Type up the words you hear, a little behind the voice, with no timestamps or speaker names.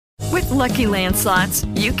Lucky Land Slots,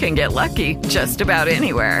 you can get lucky just about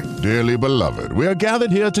anywhere. Dearly beloved, we are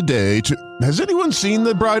gathered here today to... Has anyone seen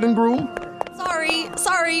the bride and groom?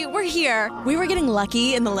 Sorry, we're here. We were getting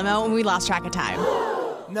lucky in the limo and we lost track of time.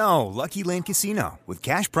 No, Lucky Land Casino, with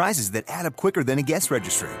cash prizes that add up quicker than a guest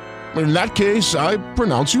registry. In that case, I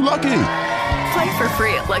pronounce you lucky. Play for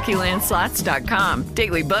free at LuckyLandSlots.com.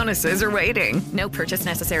 Daily bonuses are waiting. No purchase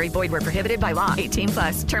necessary. Void where prohibited by law.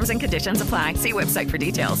 18+. Terms and conditions apply. See website for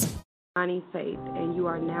details. Bonnie Faith, and you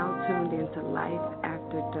are now tuned into Life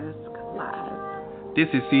After Dusk Live. This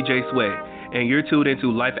is CJ Sweat, and you're tuned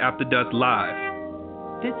into Life After Dusk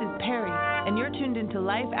Live. This is Perry, and you're tuned into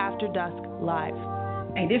Life After Dusk Live.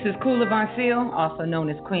 Hey, this is Kula Von Seal, also known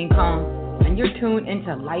as Queen Kong, and you're tuned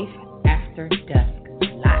into Life After Dusk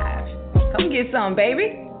Live. Come get some,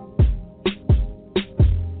 baby.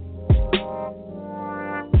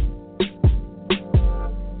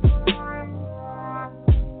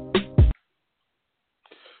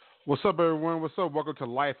 What's up, everyone? What's up? Welcome to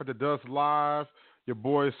Life After Dusk Live. Your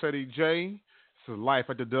boy, Seti J. This is Life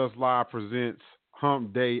After Dusk Live presents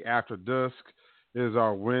Hump Day After Dusk. It is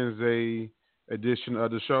our Wednesday edition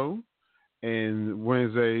of the show. And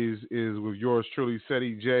Wednesdays is with yours truly,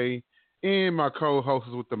 Seti J, and my co-host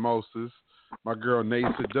with the mostest, my girl, Nate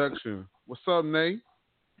Seduction. What's up, Nate?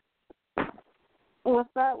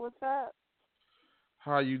 What's up?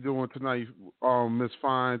 How you doing tonight, Miss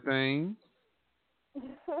Fine Thing?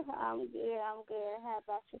 I'm good. How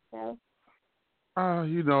about yourself?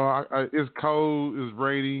 It's cold, it's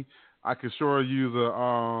rainy. I could sure use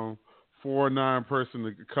a 4'9" person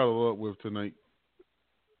to cuddle up with tonight.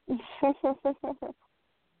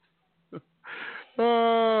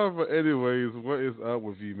 But anyways, what is up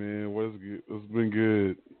with you, man? What's good? What's been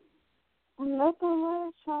good? Nothing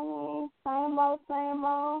much. I mean, same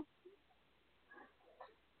old.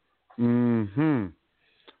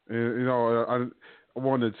 And I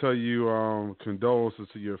wanted to tell you condolences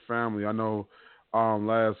to your family. I know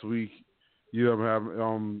last week you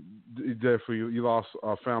lost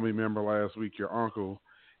a family member last week, your uncle,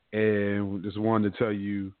 and just wanted to tell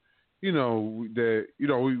you, that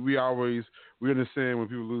we understand when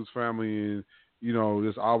people lose family, and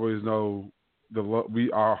just always know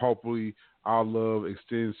hopefully our love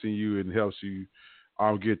extends to you and helps you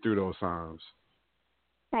get through those times.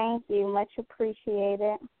 Thank you, much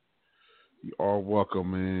appreciated. You are welcome,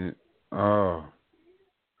 man.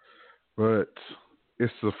 But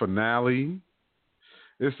it's the finale.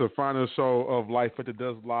 It's the final show of Life After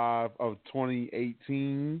Dusk Live of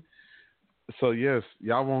 2018. So yes,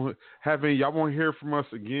 y'all won't hear from us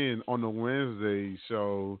again on the Wednesday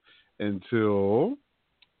show until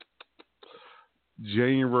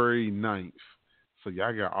January 9th. So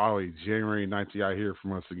y'all got all the way January 9th y'all hear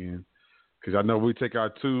from us again. Because I know we take our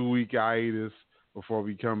 2-week hiatus before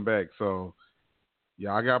we come back. So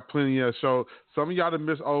yeah, I got plenty of shows. Some of y'all that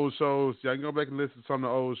miss old shows, y'all can go back and listen to some of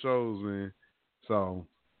the old shows, man. So,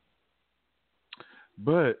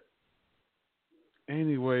 but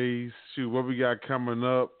anyways, what we got coming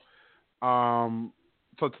up?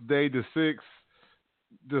 So today, the 6th,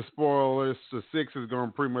 the spoilers, the 6th is going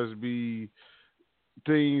to pretty much be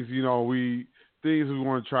things, we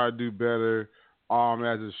want to try to do better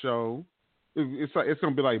as a show. It's going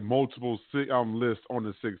to be like multiple lists on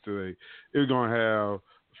the 6th today. It's going to have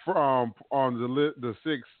on the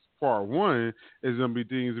 6th part 1 is going to be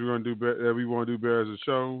things we're going to do better, that we want to do better as a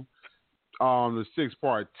show. The 6th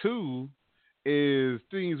part 2 is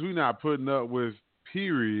things we're not putting up with,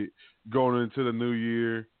 period, going into the new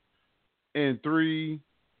year. And 3,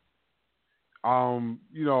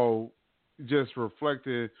 just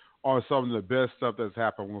reflecting on some of the best stuff that's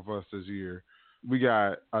happened with us this year. We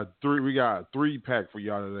got a 3-pack for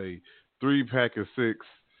y'all today. 3-pack of 6.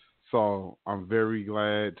 So I'm very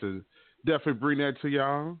glad to definitely bring that to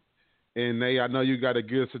y'all. And Nate, I know you got a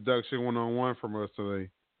good seduction one-on-one from us today.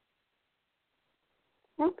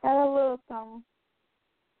 Okay, a little something.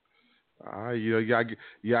 You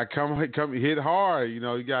gotta come hit hard. You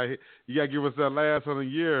gotta give us that last of the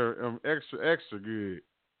year, extra good.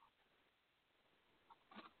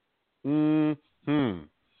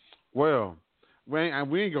 Well, we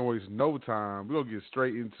ain't gonna waste no time. We'll get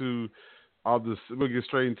straight into the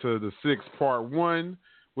 6th part 1,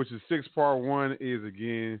 which is 6th part 1 is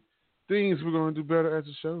again things we're gonna do better as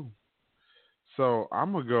a show. So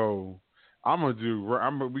we're gonna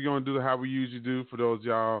do how we usually do for those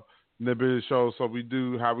y'all that been in the show. So we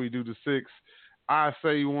do how we do the 6th. I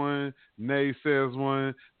say one, Nay says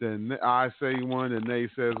one, then I say one, then Nay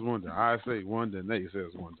says one, then I say one, then Nay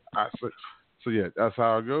says one, then I say. So yeah, that's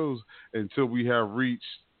how it goes until we have reached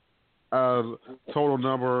a total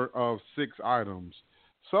number of 6 items.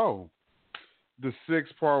 So the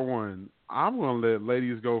 6 part 1. I'm gonna let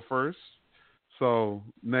ladies go first. So,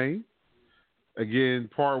 Nay, again,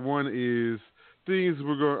 part 1 is things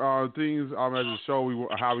we're going things as a show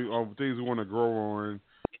things we want to grow on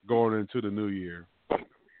going into the new year.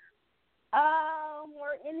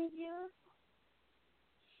 More interviews.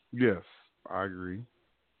 Yes, I agree.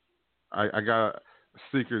 I got a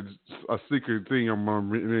secret thing I'm gonna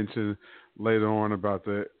mention later on about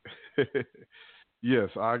that. Yes,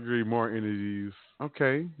 I agree. More interviews.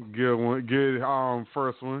 Okay, good one. Good.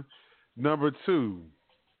 First one. Number 2.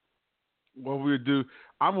 What we do?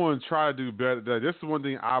 I'm going to try to do better. This is one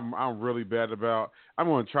thing I'm really bad about. I'm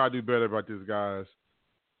going to try to do better about this, guys.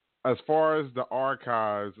 As far as the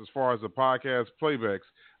archives, as far as the podcast playbacks,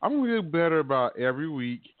 I'm going to do better about every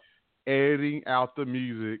week editing out the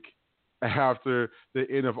music after the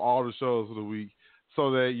end of all the shows of the week,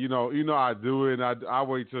 so that I do it and I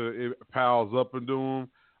wait till it piles up and do them.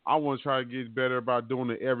 I want to try to get better about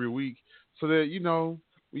doing it every week, so that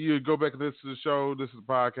when you go back and listen to the show, this is the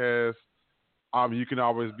podcast. You can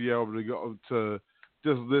always be able to go to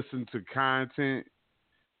just listen to content.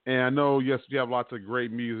 And I know, yes, we have lots of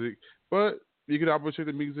great music, but you can always check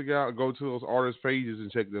the music out, go to those artist pages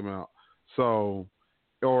and check them out. So,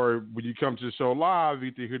 or when you come to the show live,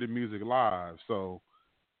 you can hear the music live. So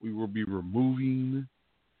we will be removing,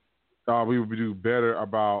 we will do better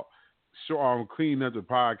about cleaning up the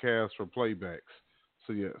podcast for playbacks.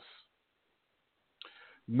 So, yes.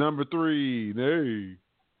 Number 3, Nay.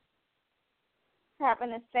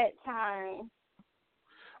 Having a set time.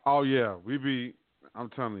 Oh, yeah. I'm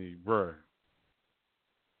telling you, bruh.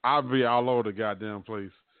 I'll be all over the goddamn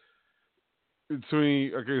place. So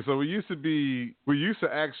we used to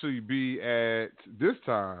actually be at this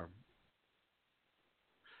time.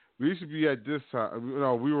 We used to be at this time.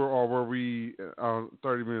 No, we were, or were we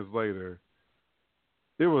 30 minutes later?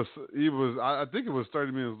 I think it was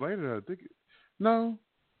 30 minutes later. No,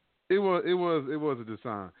 it was at this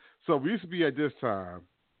time. So we used to be at this time.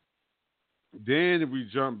 Then we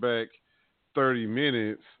jumped back 30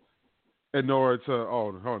 minutes in order to,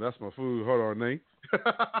 hold on, that's my food. Hold on, Nate.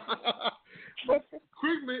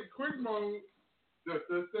 Quick mode.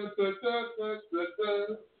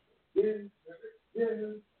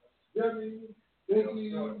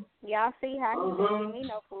 Y'all see how he did me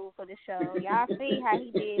no food for the show. Y'all see how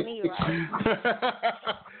he did me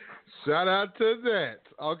right. Shout out to that.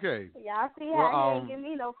 Okay. Y'all see how he didn't give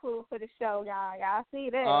me no food for the show, y'all. Y'all see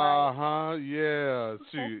that, right? Yeah.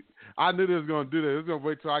 Shoot. I knew they was gonna do that. It was gonna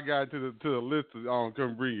wait till I got to the list to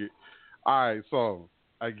come bring it. All right, so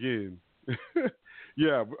again.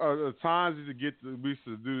 Yeah, the times we used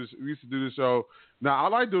to do this show. Now I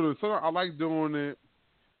like doing it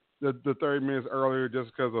the 30 minutes earlier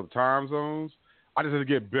just because of time zones. I just have to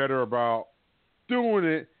get better about doing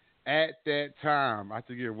it at that time. I have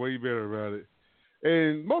to get way better about it.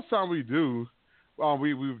 And most time we do.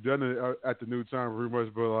 We've done it at the new time pretty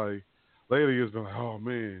much, but like lately it's been like, oh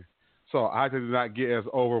man. So I have to not get as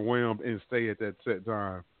overwhelmed and stay at that set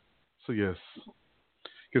time. So yes.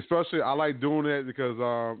 Especially I like doing that because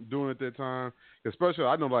doing it at that time. Especially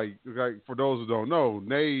I know like for those who don't know,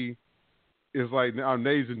 Nay is like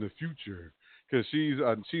Nay's in the future because she's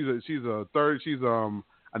an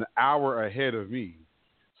hour ahead of me,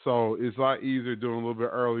 so it's a lot easier doing a little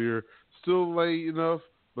bit earlier. Still late enough,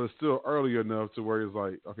 but still early enough to where it's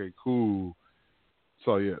like okay, cool.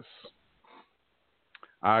 So yes,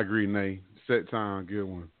 I agree, Nay. Set time, good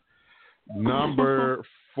one. Number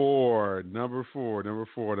 4.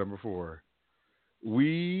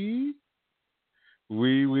 We.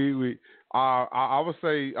 I would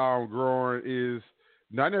say growing is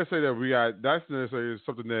not necessarily that's necessarily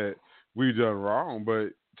something that we've done wrong,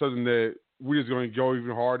 but something that we're just going to go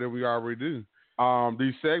even harder than we already do.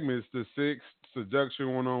 These segments, the 6 seduction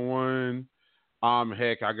 1-on-1.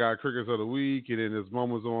 Heck, I got crickets of the week, and then there's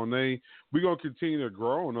moments on A. We're gonna continue to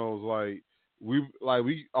grow on those.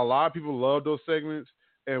 A lot of people love those segments,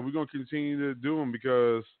 and we're gonna continue to do them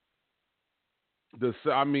because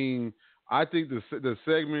I think the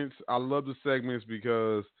segments. I love the segments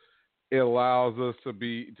because it allows us to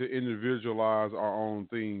individualize our own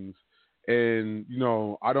things. And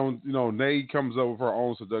I don't. Nate comes up with her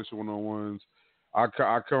own seduction 1-on-1s. I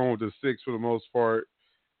come with the 6 for the most part,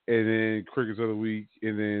 and then crickets of the week,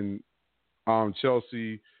 and then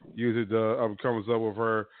Chelsea usually comes up with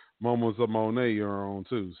her moments of Monet on her own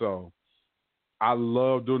too. So I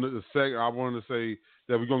love doing it. I wanted to say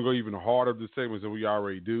that we're gonna go even harder with the segments than we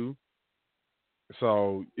already do.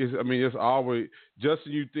 So it's always just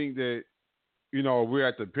when you think that we're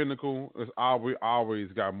at the pinnacle. We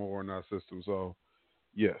always got more in our system. So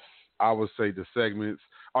yes, I would say the segments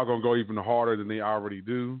are gonna go even harder than they already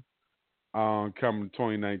do. Coming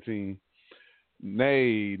 2019.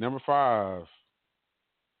 Nay, number 5.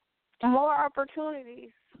 More opportunities.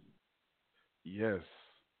 Yes.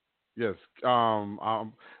 Yes. I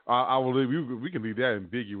will leave. We can leave that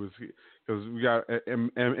ambiguous because we got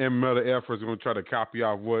and Mother efforts going to try to copy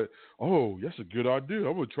out what. Oh, that's a good idea.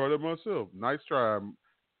 I'm going to try that myself. Nice try,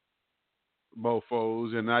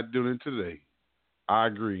 mofos, and not doing it today. I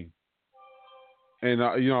agree. And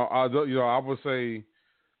I would say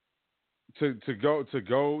to go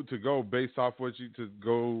based off what you to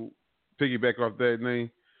go piggyback off that name,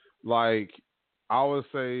 like I would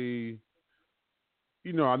say.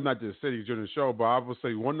 I'm not just saying during the show, but I would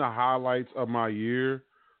say one of the highlights of my year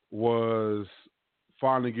was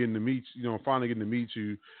finally getting to meet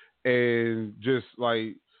you, and just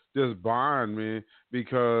bond, man,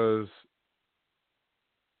 because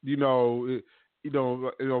with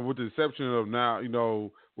the exception of now,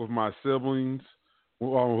 with my siblings,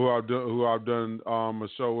 who I've done a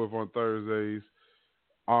show with on Thursdays,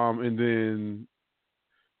 and then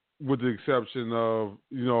with the exception of,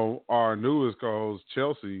 our newest co-host,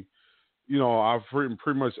 Chelsea, I've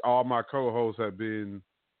pretty much all my co-hosts have been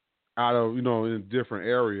out of, in a different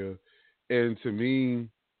area. And to me,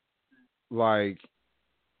 like,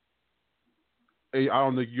 I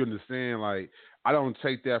don't think you understand, like, I don't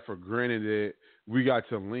take that for granted that we got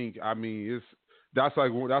to link. I mean, that's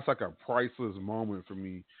like a priceless moment for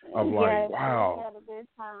me of like, wow. We had a good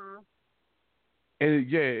time. And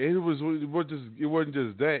it wasn't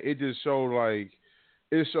just that. It just showed like,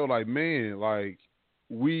 man, like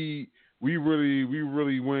we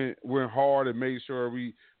really went hard and made sure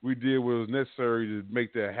we did what was necessary to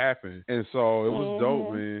make that happen. And so it was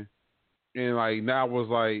dope, man. And like now it was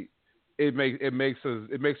like it makes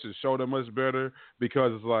the show that much better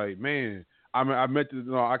because it's like, man, I meant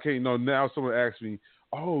to I can't now someone asks me,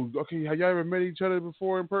 oh, okay, have y'all ever met each other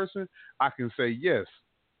before in person? I can say yes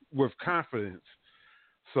with confidence.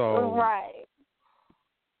 So right.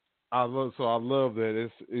 I love that.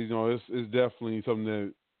 It's definitely something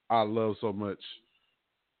that I love so much.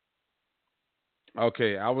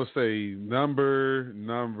 Okay, I would say number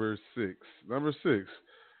 6. Number 6.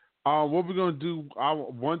 What we're gonna do?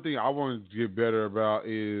 One thing I want to get better about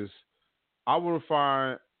is I want to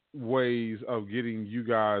find ways of getting you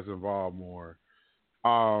guys involved more.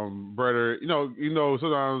 Brother,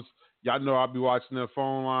 sometimes y'all know I'll be watching the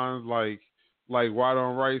phone lines like white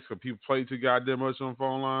on rice because people play too goddamn much on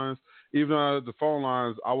phone lines. Even though the phone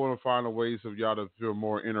lines, I want to find a ways of y'all to feel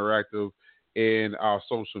more interactive in our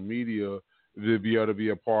social media to be able to be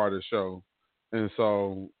a part of the show. And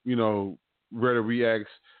so, whether we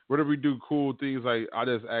do cool things like I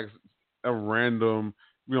just ask a random,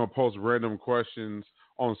 post random questions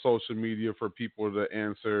on social media for people to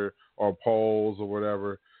answer or polls or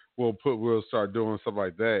whatever, we'll start doing stuff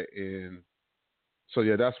like that. And so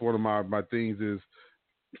yeah, that's one of my things is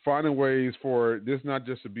finding ways for this not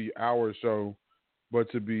just to be our show, but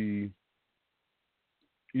to be,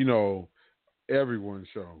 everyone's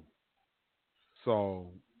show. So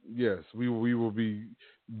yes, we will be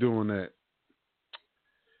doing that.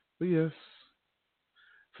 But yes,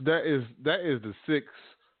 so that is the 6th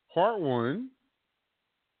part 1,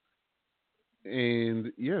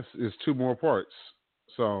 and yes, it's 2 more parts.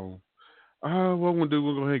 So what we're gonna do,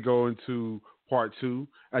 we're gonna go into part 2.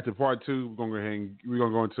 After part 2, we're gonna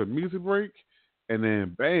go into a music break, and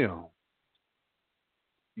then bam,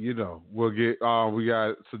 we'll get we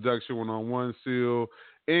got Seduction 1-on-1 still,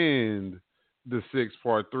 and the 6th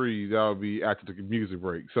part 3 that'll be after the music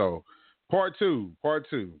break. So part 2. Part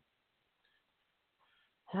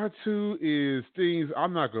 2 is things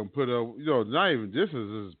I'm not gonna put up. Not even this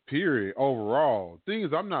is period overall.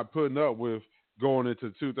 Things I'm not putting up with going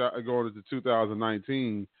into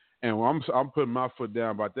 2019, and I'm putting my foot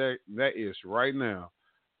down about that ish right now.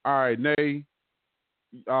 All right, Nay,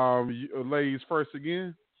 ladies first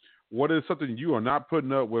again. What is something you are not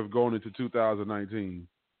putting up with going into 2019?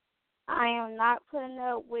 I am not putting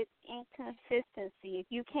up with inconsistency. If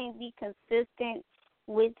you can't be consistent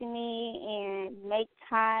with me and make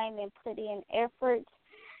time and put in effort,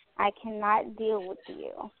 I cannot deal with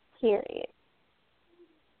you. Period.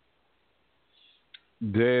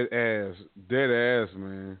 Dead ass,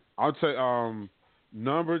 man. I'll say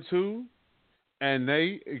number 2, and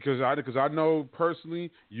Nate, because I know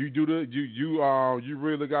personally you do you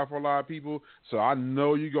really look out for a lot of people, so I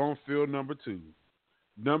know you're gonna feel number 2.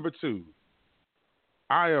 Number 2,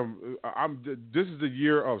 this is the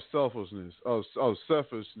year of selfishness, of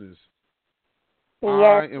selfishness. Yes,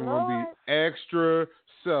 I am going to be extra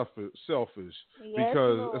selfish yes,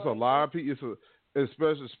 because Lord. it's a lot of people.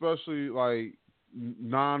 especially like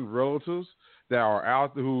non-relatives that are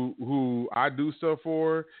out there who I do stuff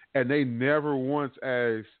for, and they never once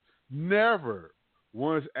asked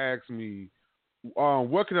me,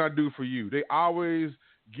 what can I do for you? They always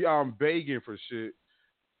begging for shit.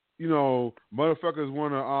 You know, motherfuckers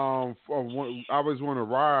always want to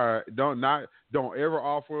ride. Don't ever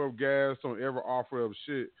offer up gas. Don't ever offer up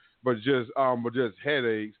shit. But just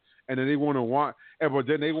headaches. And then they want to but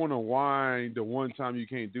then they want to whine the one time you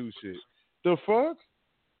can't do shit. The fuck?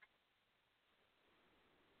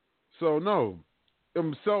 So no.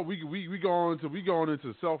 So we going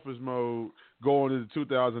into selfish mode going into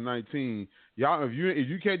 2019. Y'all, if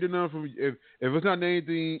you can't do nothing for me, if it's not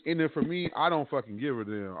anything in it for me, I don't fucking give a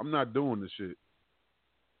damn. I'm not doing this shit.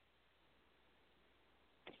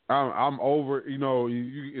 I'm over. You know,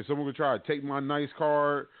 if someone could try to take my nice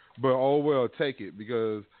card, but oh well, take it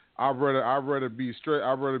because I'd rather be stressed.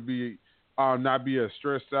 I'd rather be not be as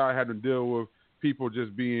stressed out, having to deal with people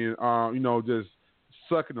just being just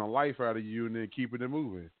sucking the life out of you and then keeping it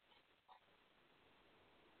moving.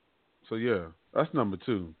 So yeah, that's number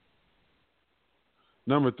 2.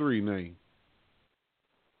 Number 3, name.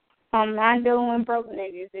 I'm not doing broke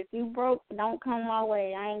niggas. If you broke, don't come my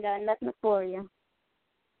way. I ain't got nothing for you.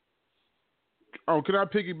 Oh, can I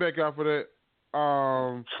piggyback off of that?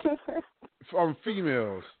 From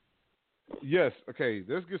females. Yes, okay,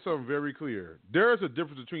 let's get something very clear. There is a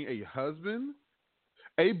difference between a husband,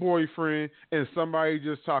 a boyfriend, and somebody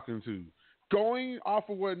just talking to. Going off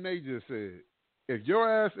of what Nate just said, if your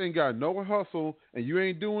ass ain't got no hustle and you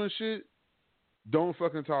ain't doing shit, don't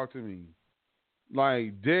fucking talk to me.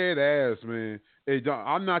 Like, dead ass, man.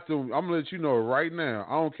 I'm gonna let you know right now.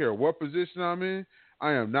 I don't care what position I'm in.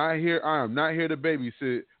 I am not here to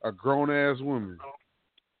babysit a grown ass woman.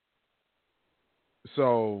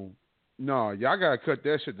 So, no, y'all gotta cut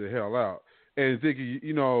that shit the hell out. And thinking,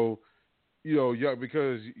 because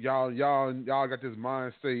y'all got this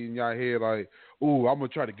mind state in y'all head like, ooh, I'm gonna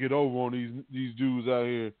try to get over on these dudes out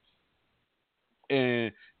here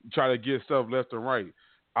and try to get stuff left and right.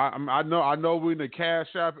 I know we're in the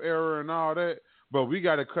Cash App era and all that, but we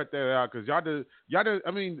got to cut that out because I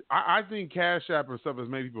think Cash App and stuff has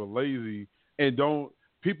made people lazy and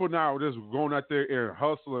people now just going out there and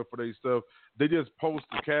hustling for their stuff. They just post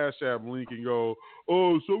the Cash App link and go,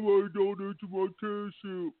 oh, somebody donate to my Cash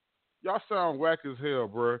App. Y'all sound whack as hell,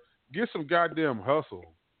 bro. Get some goddamn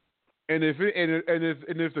hustle. And if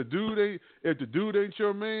the dude ain't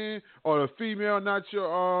your man or the female not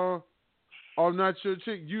your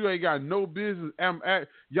chick, you ain't got no business.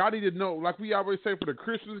 Y'all need to know, like we always say for the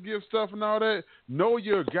Christmas gift stuff and all that, know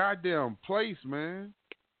your goddamn place, man.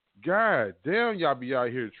 God damn, y'all be out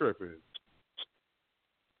here tripping.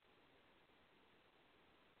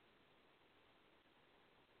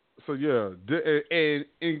 So yeah, and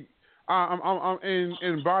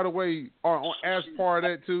by the way, as part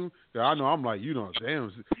of that too, I know I'm like,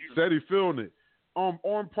 damn, steady feeling it.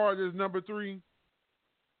 On part of this number 3,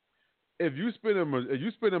 if you spend a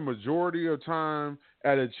majority of time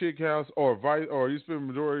at a chick house or you spend a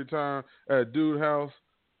majority of time at a dude house,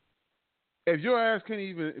 if your ass can't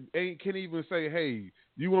even say, hey,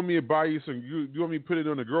 you want me to buy you some, you want me to put it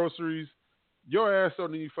on the groceries, your ass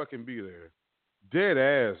don't need to fucking be there. Dead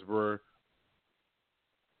ass, bro.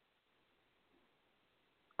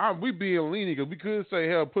 We being lenient because we could say,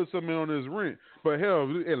 hell, put something on this rent, but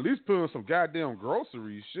hell, at least put on some goddamn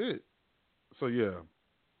groceries, shit. So yeah,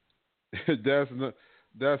 that's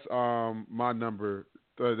my number.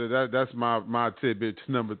 That's my tidbit.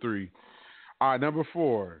 Number 3. All right, number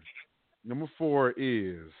 4. Number 4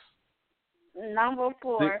 is. Number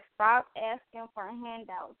 4, stop asking for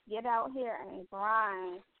handouts. Get out here and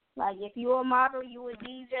grind. Like, if you a model, you a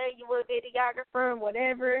DJ, you a videographer,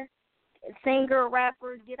 whatever, singer,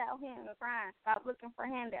 rapper, get out here and grind. Stop looking for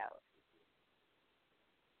handouts.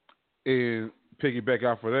 And piggyback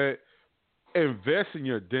off of that, invest in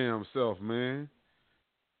your damn self, man.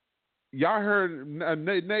 Y'all heard,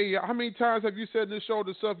 Nate, how many times have you said in this show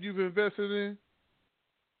the stuff you've invested in?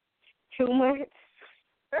 Too much.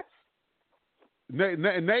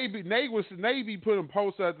 Nate be putting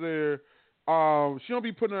posts out there. She don't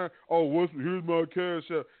be putting her, here's my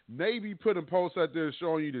cash app. Nate be putting posts out there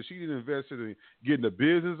showing you that she didn't invest in getting a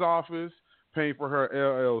business office, paying for her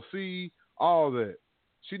LLC, all that.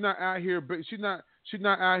 She's not out here. She's not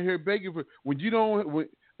out here begging for. When you don't,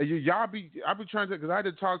 I've been trying to, because I had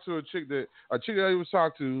to talk to a chick that I was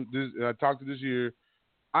talking to. I talked to this year.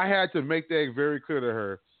 I had to make that very clear to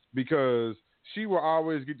her because she will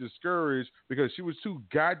always get discouraged because she was too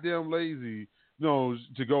goddamn lazy,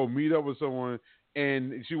 to go meet up with someone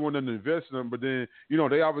and she wanted to invest in them. But then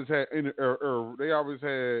they always had they always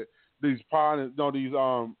had these these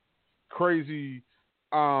crazy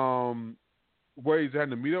ways they had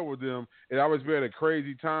to meet up with them. It always been at a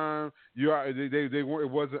crazy time. They weren't.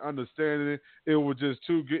 It wasn't understanding it. It was just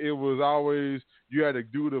too good. It was always you had to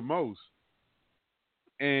do the most.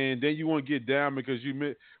 And then you want to get down because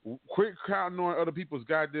quit counting on other people's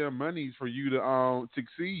goddamn money for you to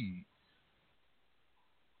succeed.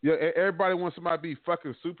 Yeah, everybody wants somebody to be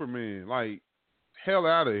fucking Superman. Like, hell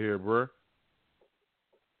out of here, bro.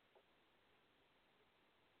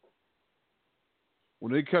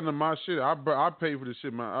 When they come to my shit, I pay for the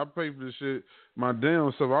shit. I pay for the shit my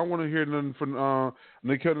damn self. I want to hear nothing from when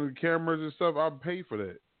they come to the cameras and stuff. I pay for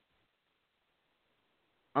that.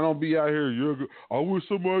 I don't be out here. I wish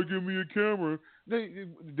somebody give me a camera.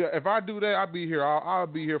 If I do that, I'll be here. I'll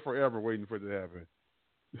be here forever waiting for it to happen.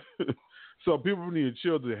 So people need to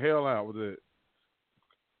chill the hell out with it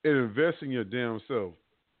and invest in your damn self.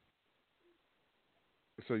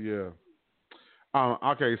 So yeah.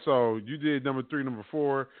 Okay, so you did number 3, number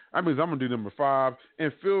 4. That means I'm gonna do number 5,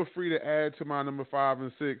 and feel free to add to my number 5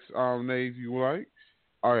 and 6, Nate, if you like.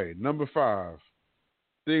 All right, number 5.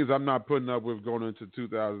 Things I'm not putting up with going into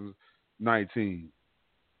 2019.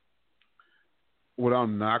 What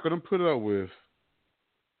I'm not going to put up with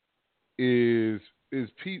is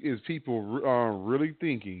people really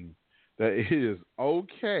thinking that it is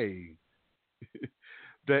okay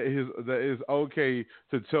that is okay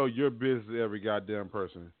to tell your business to every goddamn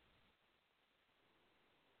person.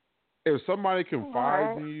 If somebody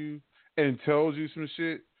confides in you and tells you some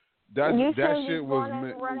shit, that shit was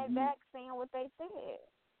run it back saying what they said.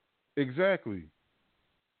 Exactly.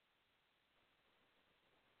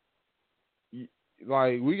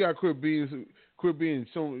 Like, we got quit just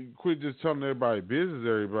telling everybody business,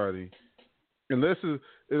 everybody. Unless it's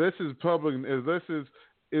public, unless it's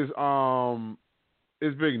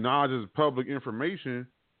being acknowledged as public information,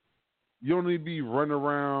 you don't need to be running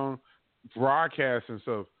around broadcasting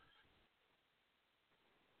stuff.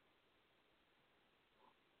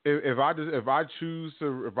 If I choose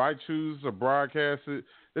to broadcast it,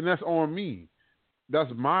 then that's on me.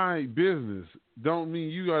 That's my business. Don't mean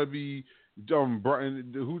you gotta be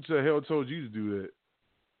who the hell told you to do that?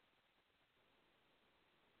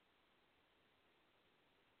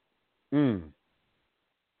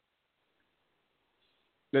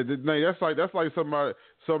 That's like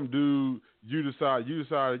some dude. You decide.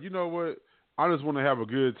 You know what? I just want to have a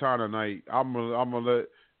good time tonight. I'm gonna let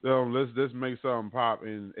let's make something pop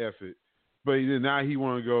and F it. But then now he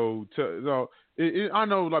want to go to I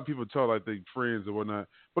know a lot of people tell like they friends or whatnot,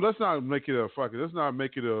 but let's not make it let's not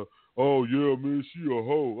make it a oh yeah man she a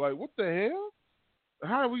hoe. Like what the hell?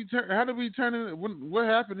 How did we turn it? What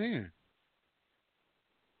happened here?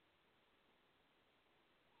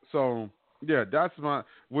 So yeah, that's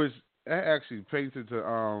which that actually paints it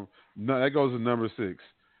to that goes to number 6.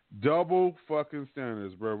 Double fucking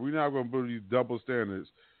standards, bro. We're not gonna put these double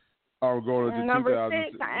standards. Going into number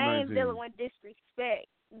 2019. 6, I ain't dealing with disrespect.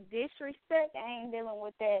 I ain't dealing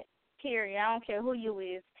with that. Period. I don't care who you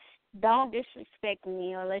is. Don't disrespect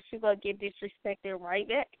me unless you go get disrespected right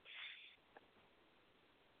back.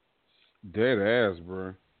 Dead ass,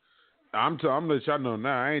 bro. I'm let y'all know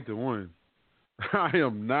now. I ain't the one. I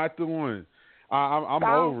am not the one. I'm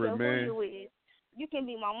over it, man. Who you is. You can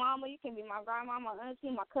be my mama. You can be my grandmama, my auntie,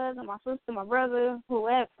 my cousin, my sister, my brother,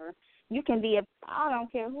 whoever. You can be I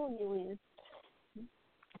don't care who you is.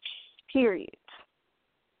 Period.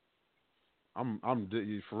 I'm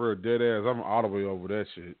for real dead ass. I'm all the way over that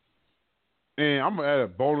shit. And I'm gonna add a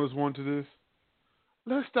bonus one to this.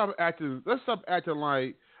 Let's stop acting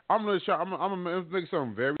like I'm gonna make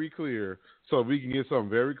something very clear so we can get something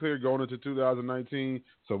very clear going into 2019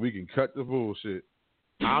 so we can cut the bullshit.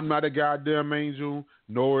 I'm not a goddamn angel,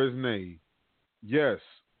 nor is Nay. Yes,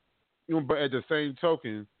 but at the same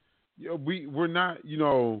token, we're not.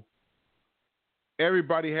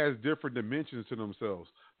 Everybody has different dimensions to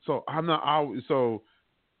themselves. So I'm not always. So,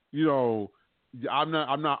 I'm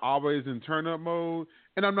not always in turn up mode,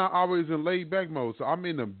 and I'm not always in laid back mode. So I'm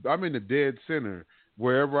in the dead center.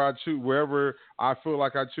 Wherever I feel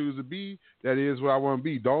like I choose to be, that is where I want to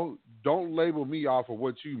be. Don't label me off of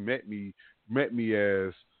what you met me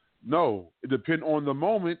as. No, it depends on the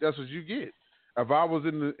moment. That's what you get. If I was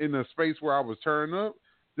in the space where I was turned up,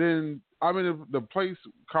 then I'm in the place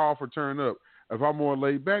called for turn up. If I'm more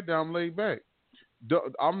laid back, then I'm laid back.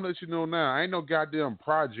 I'm gonna let you know now. I ain't no goddamn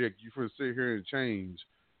project you for sit here and change.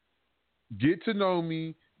 Get to know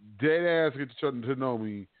me, dead ass. Get to know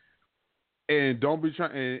me. And don't be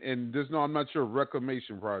trying. And just know I'm not your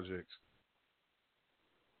reclamation project.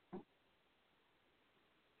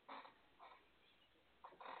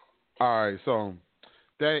 All right, so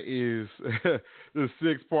that is the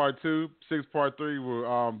 6 part 2. 6 part 3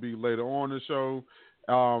 will be later on the show.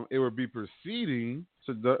 It will be preceding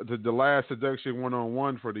to the last seduction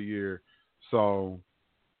 1-on-1 for the year. So,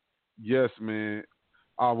 yes, man.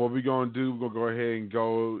 What we're going to do, we're going to go ahead and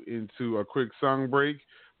go into a quick song break.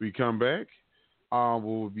 We come back.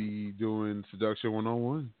 We'll be doing seduction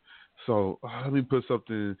 1-on-1. So, let me put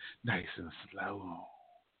something nice and slow on.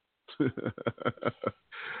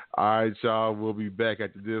 All right, y'all. We'll be back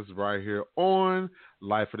after this right here on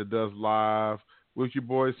Life of the Dust Live with your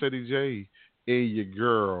boy, Ceddy J, and your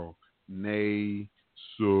girl, Nay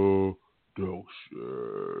Seduction.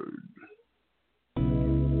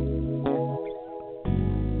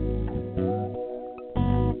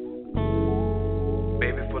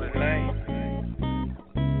 Baby, for the night,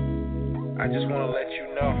 I just want to let you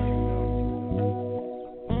know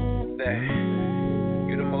that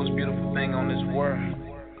you're the most beautiful thing on this world.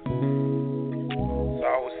 So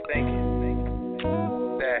I was thinking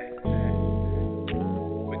that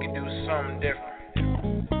we could do something different.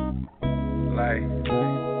 Like,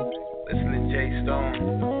 listen to Jay Stone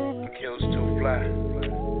and Kills Too Fly.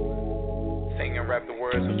 Sing and rap the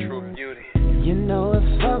words of true beauty. You know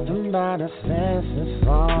it's something about a sense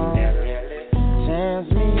song. Turns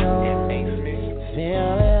me on, it makes me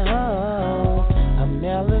feel at home. A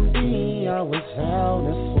melody always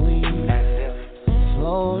sounds sweet.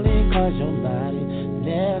 Slowly cause your body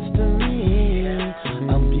next to me.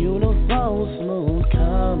 A beautiful, smooth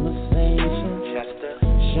conversation.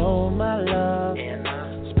 Show my love,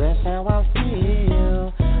 express how I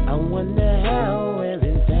feel. I wonder how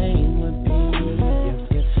everything would be if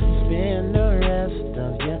you spend the rest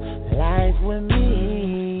of your life with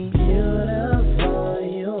me. Beautiful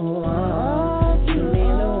you are, you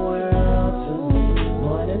mean the world to me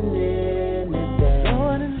more than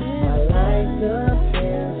anything. My life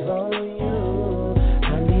depends on you.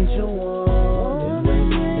 I need your warmth,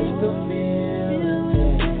 it's the feeling.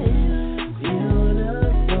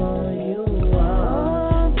 Beautiful you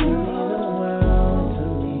are, you mean the world to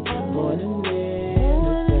me more than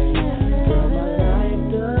anything. Girl, my life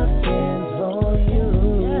depends on you.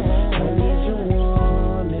 I need your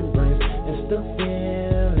warm embrace, it's the feeling.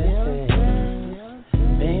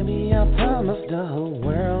 Baby, I promise the whole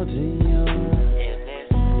world to you.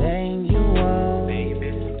 Thing you want,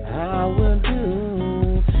 I will do.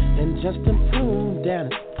 And just to prove that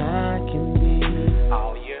I can be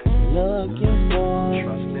looking for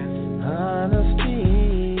honesty.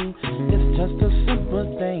 It's just the simple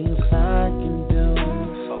things I can do.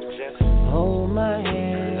 Hold my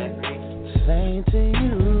hand, say to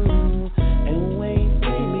you, and wait,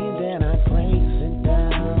 baby, then I grace it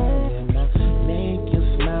down. And I make you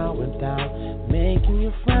smile without making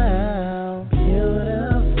you frown.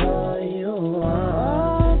 Beautiful you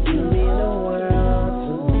are, you mean the world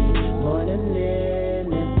to me more than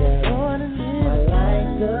anything. My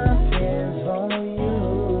life depends on you.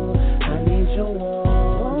 I need your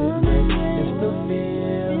warmth, it's the feeling.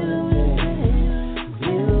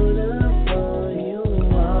 Beautiful you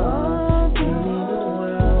are, you mean the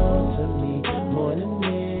world to me more than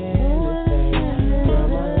anything. Girl,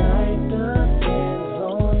 my life depends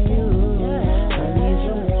on you. I need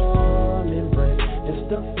your warm embrace, it's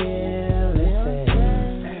the feeling.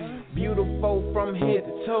 Beautiful from head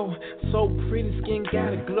to toe, so pretty, skin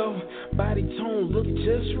got a glow, body tone look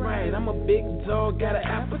just right. I'm a big dog, got an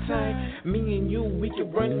appetite. Me and you, we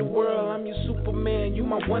can run the world. I'm your Superman, you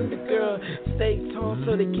my Wonder Girl. Stay tall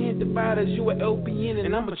so they can't divide us. You a LBN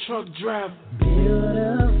and I'm a truck driver.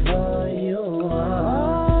 Beautiful you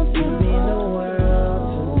are, you mean the world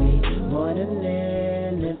to me more than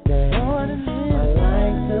anything. My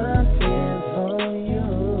life depends on you.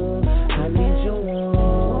 I need your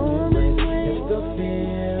warmth, it's the feeling.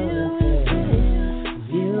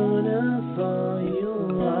 Beautiful you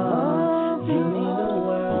are, you mean the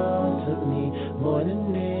world to me more than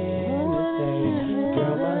anything.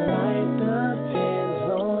 Girl, my life depends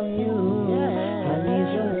on you. I need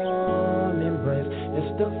your warm embrace,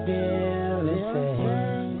 it's the feeling.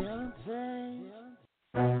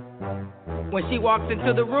 When she walks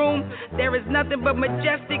into the room, there is nothing but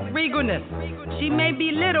majestic regalness. She may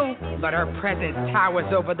be little, but her presence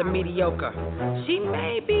towers over the mediocre. She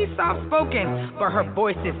may be soft-spoken, but her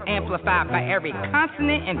voice is amplified by every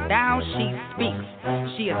consonant and vowel she speaks.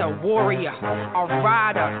 She is a warrior, a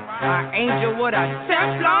rider, an angel with a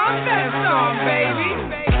Teflon vest on, baby.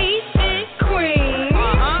 Peach is queen.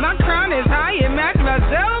 My crown is high, it matches my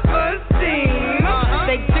self-esteem.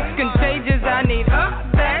 They too contagious, I need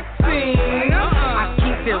a vaccine. I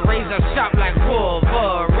keep it razor sharp like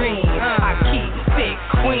Wolverine. I keep it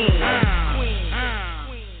queen.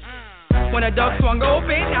 when the door swung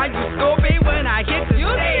open, now you scoping when I hit the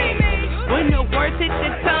stage. When the words hit the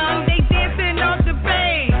tongue, they dancing off the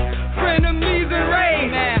bass. Frenemies and rage.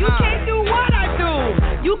 You can't do what I do.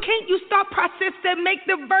 You can't use thought process to make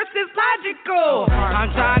the verses logical. I'm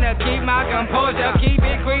trying to keep my composure, keep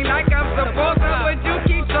it green like I'm supposed to, but you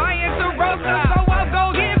keep trying to roast us, so I'll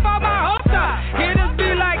go here for my holster. Hitters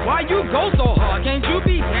be like, why you go so hard? Can't you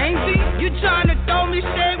be dainty? You trying to throw me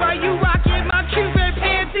shade while you rocking my Cuban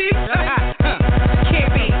panties? Can't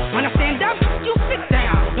be. When I stand up, you sit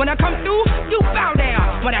down. When I come through, you bow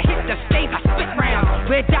down. When I hit the stage, I spit round.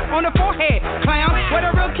 Red dot on the forehead, clown. Where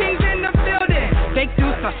the real kings in the building. Fake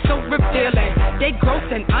dudes are so revealing. They gross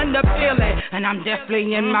and unappealing, and I'm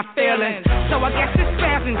definitely in my feelings. So I guess it's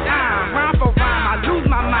passing time. Rhyme for rhyme, I lose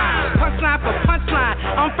my mind. Punchline for punchline,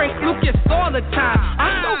 I'm Frank Lucas all the time.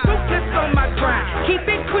 I'm so ruthless on my grind. Keep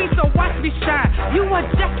it clean, so watch me shine. You are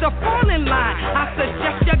just a falling line. I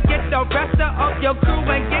suggest you get the rest of your crew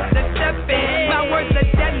and get the stepping. My words a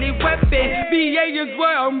deadly weapon. BA is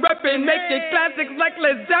where I'm repping, making classics like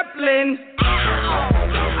Led Zeppelin.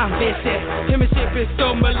 I'm vicious, penmanship is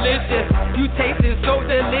so malicious. You tasting so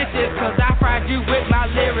delicious, cause I fried you with my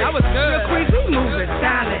lyrics. That was good. The queens, we move in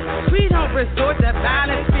silence. We don't resort to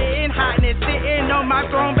violence. Spitting hotness, sitting on my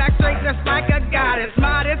throne, back straight just like a goddess.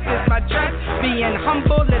 Modest is my dress, being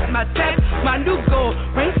humble is my test. My new goal,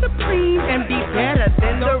 reign supreme and be better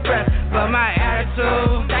than the rest. But my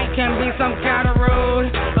attitude can be some kind of rude,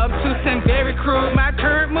 obtuse and very crude. My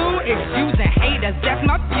current mood is using haters, that's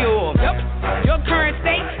my fuel. Yep. Your current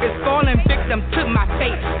state is falling victim to my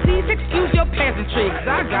fate. Please excuse your peasantry, cause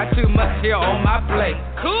I got too much here on my plate.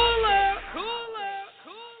 Cooler.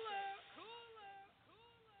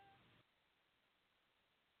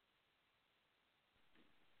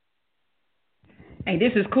 Hey,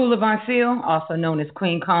 this is Cooler Von Seal, also known as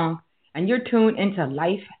Queen Kong, and you're tuned into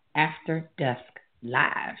Life After Dusk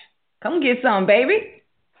Live. Come get some, baby.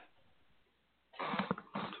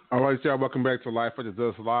 All right, y'all, welcome back to Life After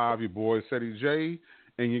Dusk Live. Your boy, Seti J,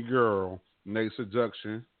 and your girl, Nate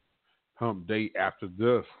Seduction, Hump Day After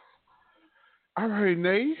Dusk. All right,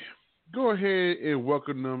 Nate, go ahead and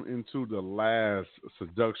welcome them into the last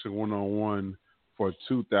Seduction 101 for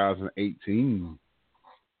 2018.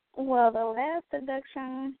 Well, the last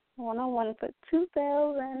Seduction 101 for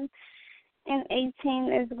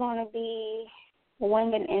 2018 is going to be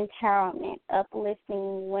women empowerment,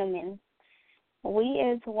 uplifting women. We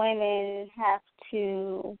as women have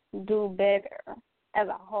to do better as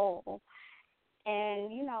a whole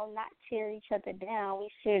and, not tear each other down. We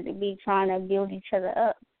should be trying to build each other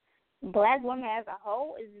up. Black women as a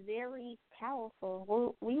whole is very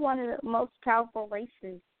powerful. We one of the most powerful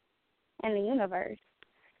races in the universe.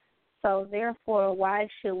 So, therefore, why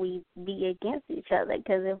should we be against each other?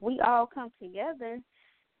 Because if we all come together,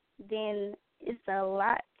 then it's a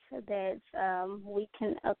lot that we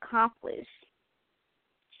can accomplish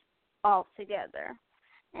all together.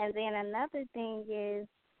 And then another thing is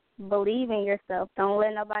believe in yourself. Don't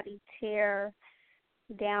let nobody tear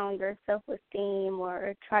down your self-esteem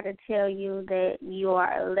or try to tell you that you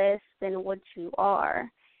are less than what you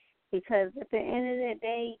are. Because at the end of the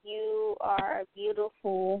day, you are a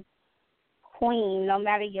beautiful queen, no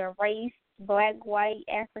matter your race, black, white,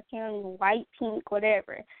 African, white, pink,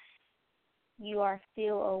 whatever. You are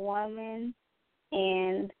still a woman,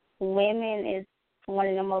 and women is one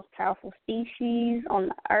of the most powerful species on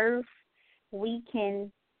the earth. We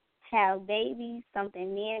can have babies,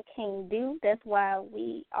 something men can't do. That's why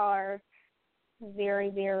we are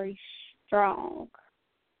very, very strong.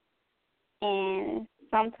 And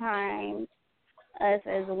sometimes us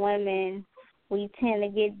as women, we tend to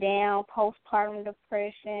get down, postpartum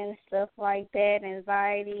depression, stuff like that,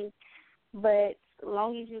 anxiety. But as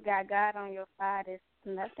long as you got God on your side, it's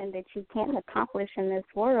nothing that you can't accomplish in this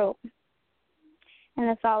world. And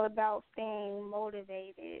it's all about staying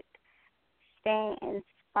motivated, staying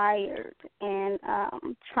inspired, and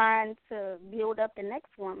trying to build up the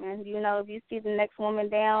next woman. If you see the next woman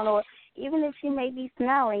down, or even if she may be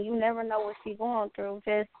smiling, you never know what she's going through.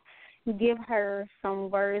 Just give her some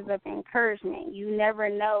words of encouragement. You never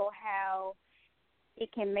know how it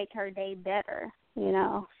can make her day better,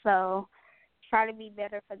 So try to be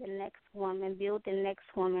better for the next woman. Build the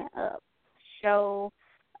next woman up. Show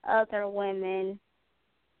other women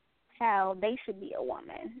how they should be a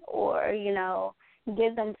woman, or,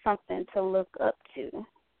 give them something to look up to.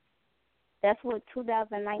 That's what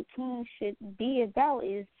 2019 should be about,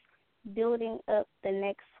 is building up the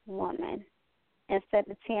next woman instead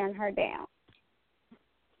of tearing her down.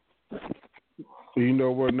 You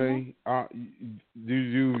know what, Nate?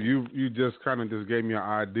 You just kind of just gave me an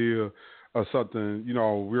idea something.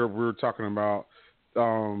 We're talking about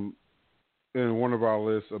in one of our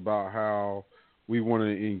lists about how we want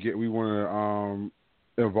to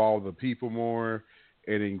involve the people more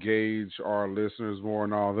and engage our listeners more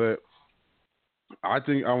and all that. I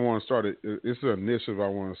think I want to start it. It's an initiative I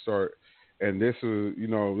want to start, and this is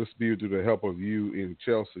this be through the help of you in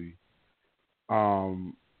Chelsea.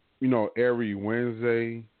 Every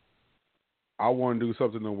Wednesday, I want to do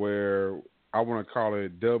something to where I want to call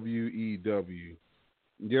it WEW.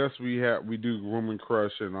 Yes, we do Woman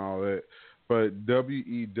Crush and all that, but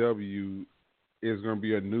WEW is going to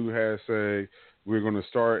be a new hashtag. We're going to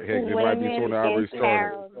start. Heck, it might be something I already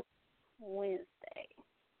started. Wednesday.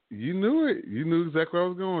 You knew it. You knew exactly where I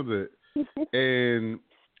was going with it. And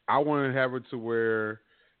I want to have it to where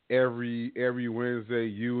every Wednesday,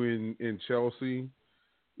 you in Chelsea,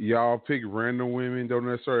 y'all pick random women. Don't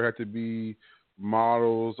necessarily have to be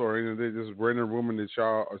models or anything. Just random women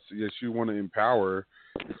that you want to empower.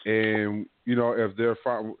 And if they're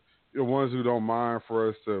fine, the ones who don't mind for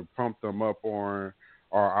us to pump them up on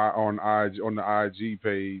the IG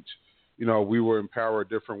page, we will empower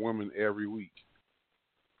different women every week.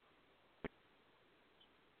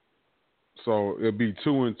 So it'll be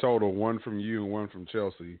 2 in total, 1 from you and 1 from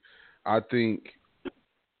Chelsea. I think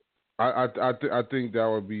I think that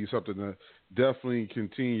would be something to definitely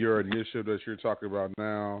continue your initiative that you're talking about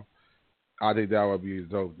now. I think that would be a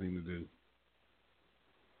dope thing to do.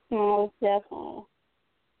 Most definitely.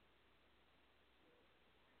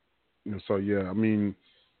 So yeah, I mean,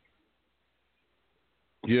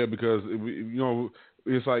 yeah, because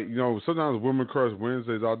it's like sometimes Women Crush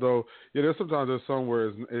Wednesdays. Although there's some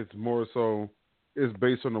where it's more so it's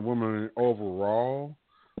based on the woman overall,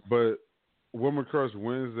 but Women Crush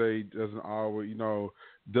Wednesday doesn't always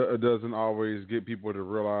get people to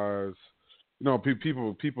realize.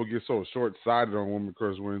 People get so short sighted on Women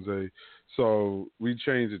Crush Wednesday, so we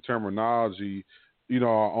change the terminology. We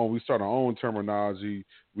start our own terminology.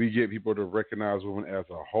 We get people to recognize women as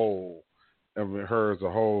a whole, and her as a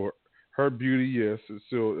whole. Her beauty, yes,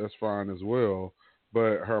 that's fine as well,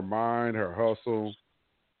 but her mind, her hustle,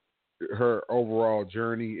 her overall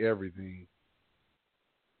journey, everything.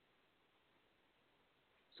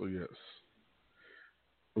 So yes.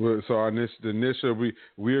 So the initial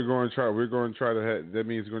we're going to try to have, that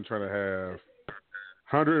means we're going to try to have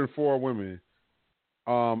 104 women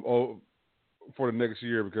for the next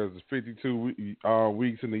year, because it's 52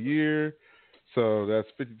 weeks in the year, so that's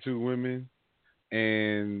 52 women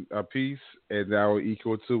and a piece, and that will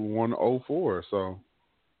equal to 104. So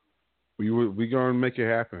we gonna make it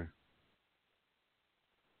happen.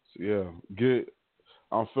 So yeah, good.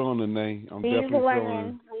 I'm feeling the name. I'm These definitely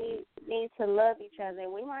women, feeling. we need to love each other.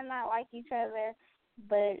 We might not like each other,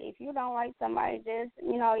 but if you don't like somebody, just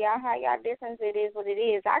y'all have y'all difference. It is what it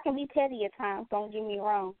is. I can be petty at times. Don't get me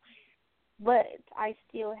wrong, but I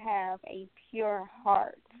still have a pure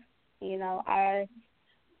heart.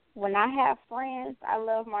 When I have friends, I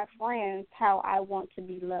love my friends how I want to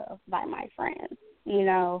be loved by my friends.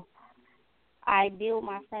 I build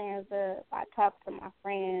my friends up. I talk to my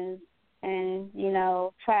friends and,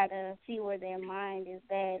 try to see where their mind is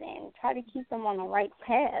at and try to keep them on the right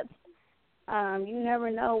path. You never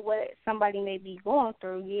know what somebody may be going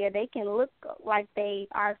through. Yeah, they can look like they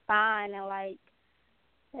are fine and like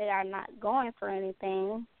they are not going through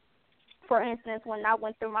anything. For instance, when I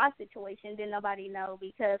went through my situation, didn't nobody know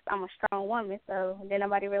because I'm a strong woman, so didn't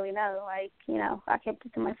nobody really know. I kept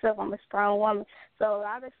it to myself. I'm a strong woman. So a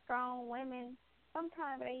lot of strong women,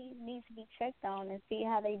 sometimes they need to be checked on and see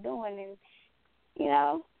how they doing.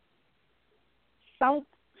 And, some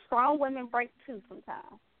strong women break too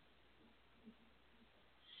sometimes.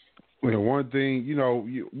 One thing,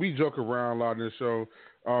 we joke around a lot in this show.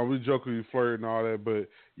 We joke, we flirt and all that, but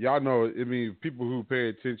y'all know, people who pay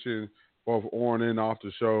attention both on and off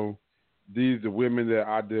the show, these are the women that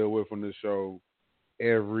I deal with on this show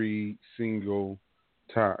every single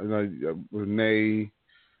time. Renee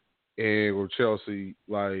and with Chelsea,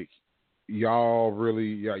 y'all really,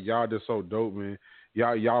 y'all just so dope, man.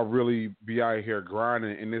 Y'all really be out here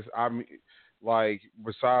grinding, and this,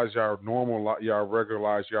 besides y'all normal, y'all regular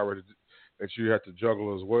lives, that you have to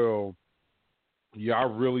juggle as well.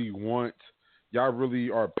 Y'all really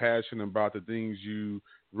are passionate about the things you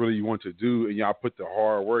really want to do, and y'all put the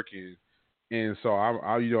hard work in. And so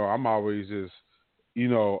I'm always just,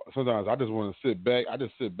 sometimes I just want to sit back. I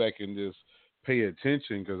just sit back and just pay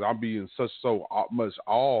attention because I'm being so much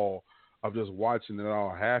awe of just watching it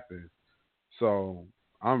all happen. So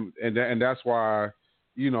that's why,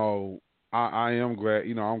 I am glad.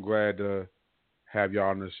 I'm glad to have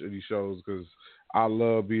y'all on these shows because I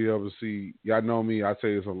love being able to see. Y'all know me. I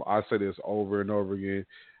say this over and over again.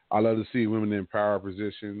 I love to see women in power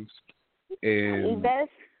positions, and That's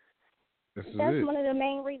one of the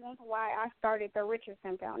main reasons why I started the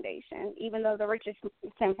Richardson Foundation. Even though the Richardson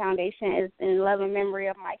Foundation is in loving memory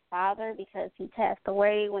of my father because he passed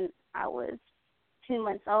away when I was 2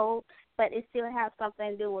 months old, but it still has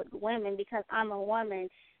something to do with women because I'm a woman,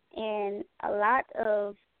 and a lot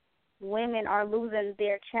of women are losing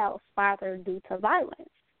their child's father due to violence.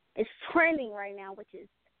 It's trending right now,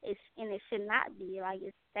 and it should not be. Like,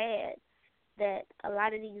 it's sad that a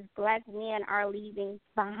lot of these black men are leaving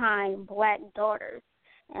behind black daughters,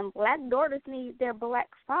 and black daughters need their black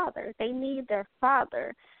father. They need their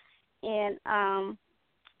father, and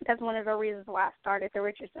that's one of the reasons why I started the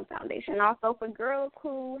Richardson Foundation. Also for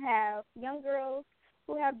young girls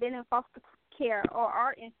who have been in foster care or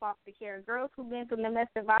are in foster care, girls who've been through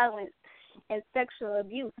domestic violence and sexual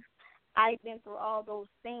abuse. I've been through all those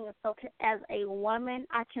things, so as a woman,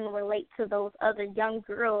 I can relate to those other young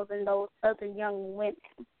girls and those other young women.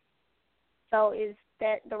 So is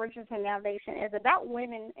that the Richardson Foundation is about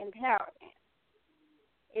women empowerment.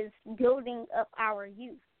 It's building up our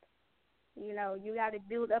youth. You know, you got to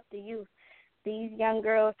build up the youth. These young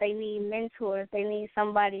girls, they need mentors. They need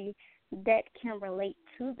somebody that can relate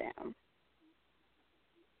to them.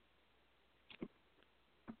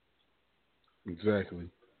 Exactly.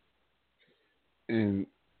 And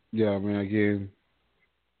yeah, man. Again,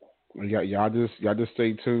 y'all just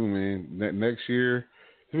stay tuned, man. Next year,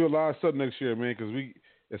 there'll be a lot of stuff next year, man.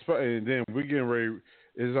 And then we're getting ready.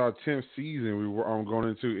 It's our 10th season. We were going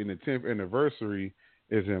into, and the 10th anniversary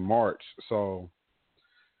is in March. So,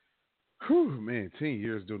 man, 10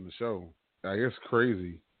 years doing the show. Like, it's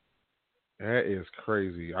crazy. That is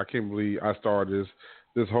crazy. I can't believe I started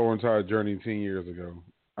this whole entire journey 10 years ago.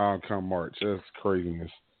 Come March. That's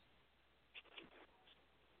craziness.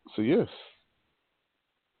 So, yes.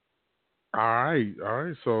 All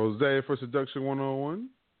right. So, is that it for Seduction 101?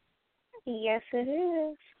 Yes, it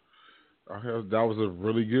is. That was a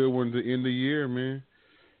really good one to end the year, man.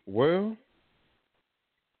 Well,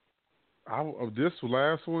 of this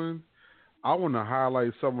last one, I want to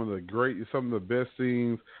highlight some of the best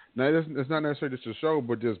things. Now, it's not necessarily just a show,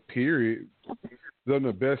 but just period. Some of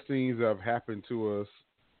the best things that have happened to us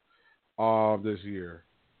this year.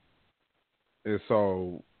 And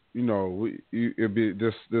so, it'd be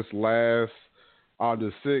this last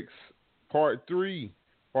the 6th, part 3.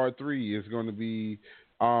 Part 3 is going to be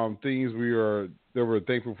things that we're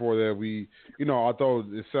thankful for that we, although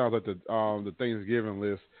it sounds like the Thanksgiving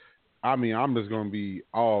list. I mean, I'm just going to be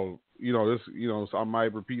all, so I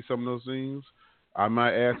might repeat some of those things. I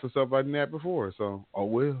might add some stuff I didn't add before. So,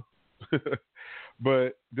 well.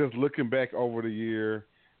 But just looking back over the year,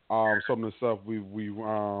 some of the stuff we've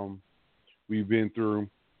been through.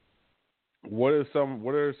 What are some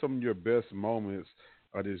of your best moments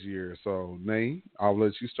of this year? So, Nay, I'll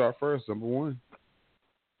let you start first. Number one.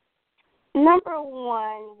 Number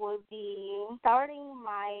one would be starting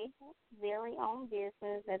my very own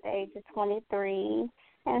business at the age of 23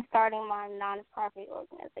 and starting my nonprofit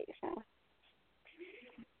organization.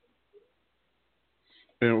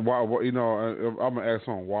 And why? I'm gonna ask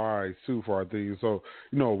on why too for our thing. So,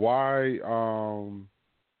 why?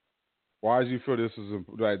 Why did you feel this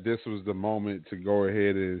was the moment to go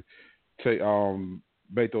ahead and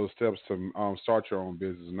make those steps to start your own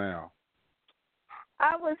business now?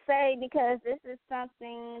 I would say because this is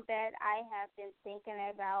something that I have been thinking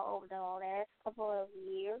about over the last couple of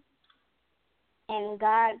years, and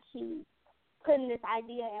God keeps putting this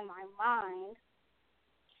idea in my mind.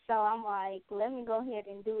 So I'm like, let me go ahead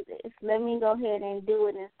and do this. Let me go ahead and do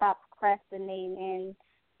it and stop procrastinating and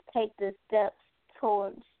take the steps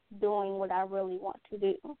towards doing what I really want to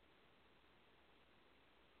do.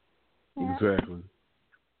 Yeah. Exactly.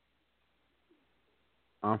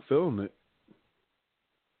 I'm feeling it.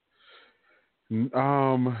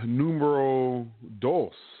 Numero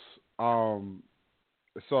dos.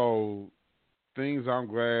 So things I'm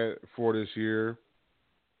glad for this year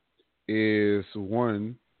is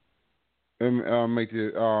one, and make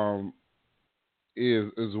it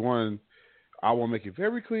is one. I want to make it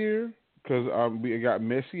very clear because we got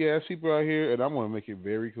messy ass people out here, and I want to make it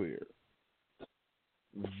very clear,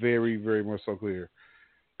 very very much so clear.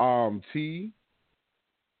 T,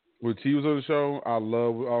 when T was on the show, I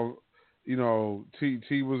love.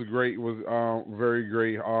 T was great. Was very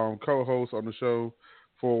great co-host on the show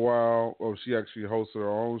for a while. She actually hosted her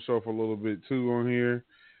own show for a little bit too on here.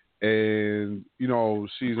 And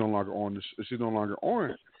she's no longer on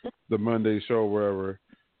the Monday show or whatever.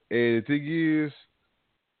 And the thing is,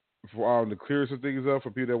 to clear some things up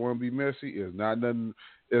for people that want to be messy. It's not nothing.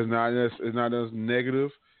 It's not nothing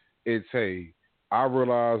negative. It's hey, I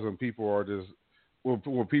realize when people are just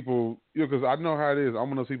when people because I know how it is. I'm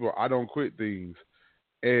one of those people. I don't quit things,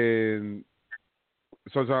 and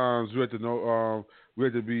sometimes we have to know. We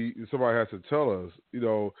have to be. Somebody has to tell us.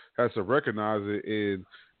 Has to recognize it and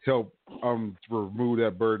help remove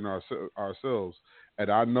that burden ourselves. And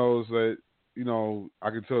I know that I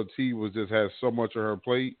can tell T was just has so much on her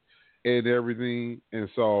plate and everything, and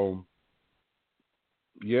so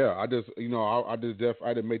yeah, I just I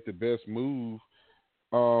didn't make the best move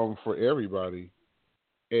for everybody,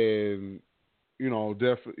 and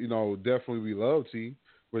definitely we love T,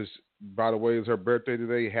 which by the way is her birthday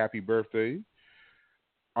today. Happy birthday!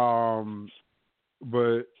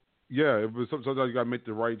 But yeah, but sometimes you gotta make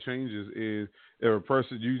the right changes. And if a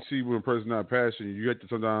person you see when a person's not passionate, you have to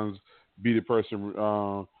sometimes be the person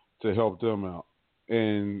to help them out.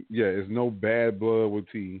 And yeah, it's no bad blood with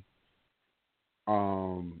T.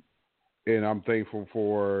 And I'm thankful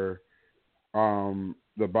for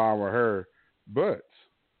the bond with her. But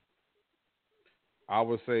I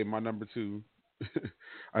would say my number two,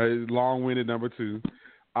 long-winded number two.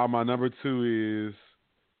 My number two is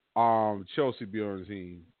Chelsea be on the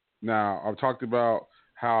team. Now I've talked about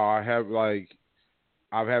how I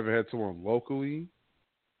haven't had someone locally,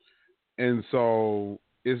 and so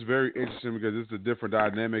it's very interesting because it's a different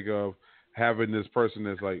dynamic of having this person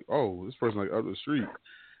that's like, oh, this person like up the street,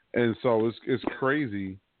 and so it's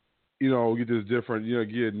crazy. You get this different,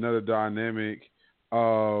 get another dynamic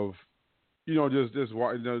of, just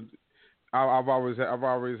I've always had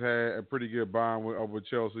a pretty good bond with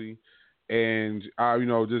Chelsea, and I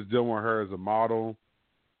just dealing with her as a model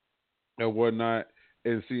and whatnot,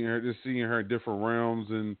 and seeing her in different realms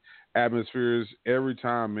and atmospheres every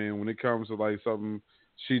time, man. When it comes to like something,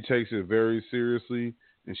 she takes it very seriously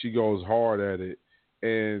and she goes hard at it.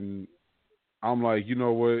 And I'm like, you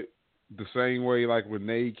know what? The same way like when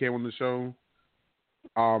Nate came on the show,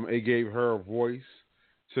 it gave her a voice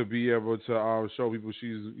to be able to show people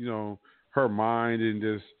she's her mind and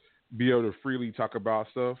just be able to freely talk about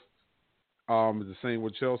stuff. The same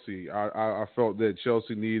with Chelsea. I felt that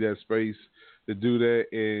Chelsea needed that space to do that,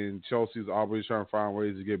 and Chelsea's always trying to find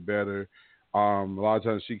ways to get better. A lot of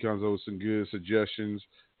times she comes up with some good suggestions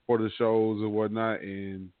for the shows and whatnot,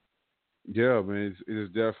 and yeah, man,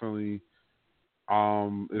 it's definitely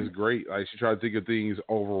it's great. Like she tried to think of things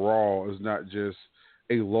overall. It's not just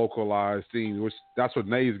a localized thing, which that's what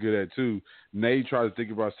Nay's good at too. Nay tries to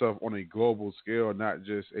think about stuff on a global scale, not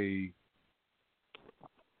just a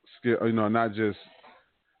not just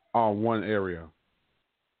on one area.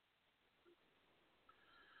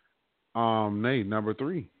 Nate, number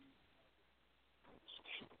three.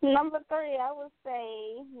 Number three, I would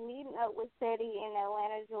say meeting up with Teddy in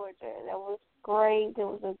Atlanta, Georgia. That was great. It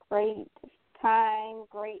was a great time,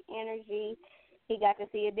 great energy. He got to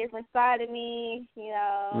see a different side of me, It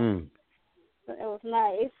was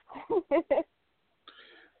nice.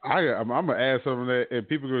 I'm gonna add some of that, and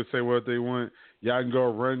people are gonna say what they want. Y'all can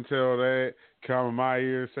go run tell that, come in my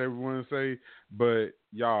ear, say what you want to say. But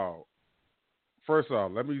y'all, first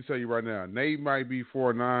off, let me tell you right now, Nate might be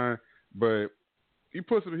 4'9", but you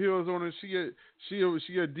put some heels on her, she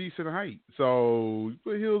a decent height. So you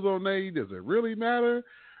put heels on Nate, does it really matter?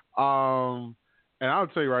 And I'll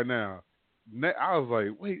tell you right now, I was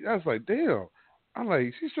like, wait, I was like, damn. I'm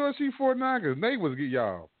like, she sure she 4'9", because Nate was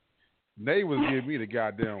Nate was giving me the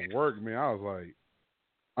goddamn work, man. I was like,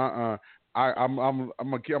 I'm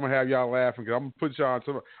gonna have y'all laughing because I'm gonna put y'all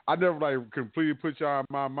on. I never like completely put y'all in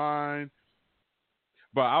my mind,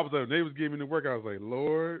 but I was like, Nate was giving me the work. I was like,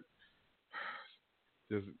 Lord,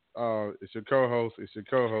 just it's your co-host. It's your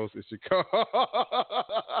co-host. It's your co-host.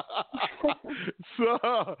 So,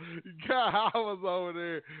 God, I was over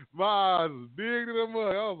there. My eyes was big to the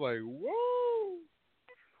mug. I was like, whoa.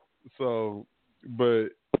 So, but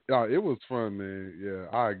it was fun, man. Yeah,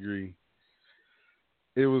 I agree.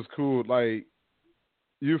 It was cool. Like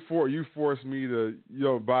you forced me to,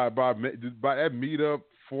 by that meetup,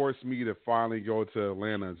 forced me to finally go to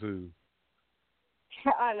Atlanta too.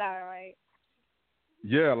 I know, right?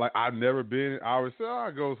 Yeah, like I've never been. I would say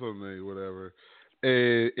I'll go someday, whatever.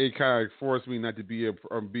 And it kind of forced me not to be a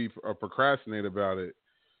procrastinator about it.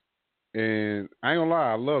 And I ain't gonna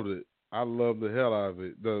lie, I loved it. I loved the hell out of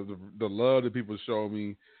it. The love that people show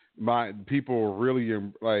me. People really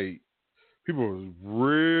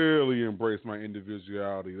embrace my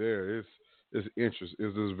individuality there. It's interesting.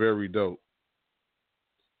 It's just very dope.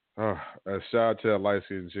 A shout out to that light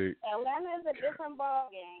skinned chick. Atlanta is a different ball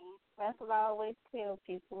game. That's what I always tell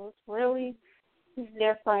people. It's really It's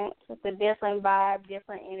different. It's a different vibe,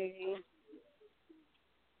 different energy.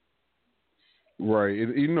 Right.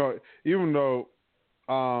 Even though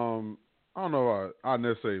I don't know if I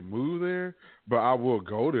necessarily move there, but I will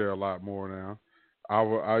go there a lot more now.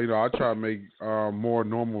 I try to make more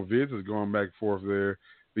normal visits going back and forth there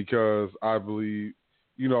because I believe,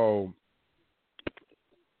 you know,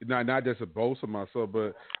 not just to boast of myself,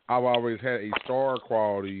 but I've always had a star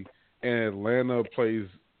quality, and Atlanta plays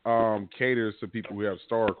caters to people who have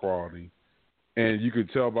star quality, and you could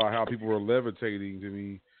tell by how people were levitating to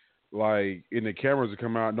me, like in the cameras that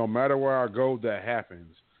come out. No matter where I go, that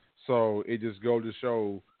happens. So it just goes to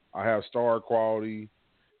show I have star quality,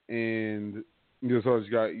 and so I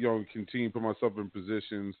just got continue to put myself in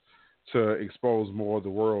positions to expose more of the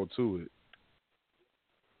world to it.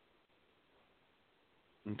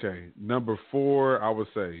 Okay, number 4, I would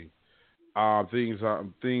say things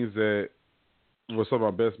that were some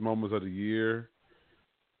of my best moments of the year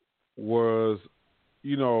was,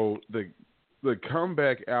 the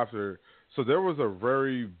comeback after. So there was a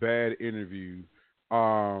very bad interview.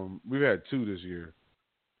 We've had 2 this year.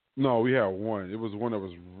 No, we had 1. It was one that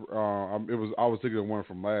was. I was thinking of one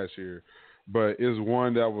from last year, but it's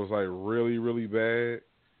one that was like really, really bad.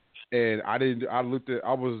 And I didn't. I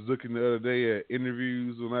was looking the other day at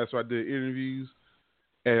interviews. When last time I did interviews,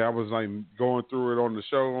 and I was like going through it on the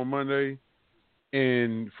show on Monday.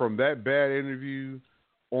 And from that bad interview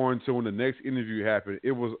on to when the next interview happened,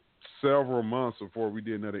 it was several months before we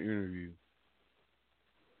did another interview.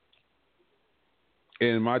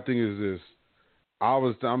 And my thing is this: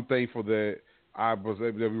 I'm thankful that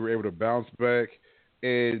we were able to bounce back,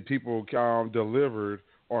 and people delivered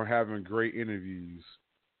on having great interviews.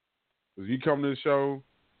 If you come to the show,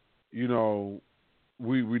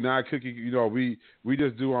 we not cooking. We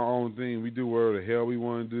just do our own thing. We do whatever the hell we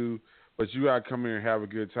want to do. But you gotta come here and have a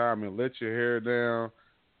good time and let your hair down.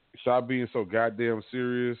 Stop being so goddamn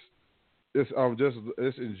serious. Just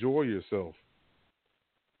enjoy yourself.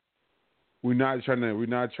 We're not trying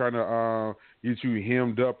to get you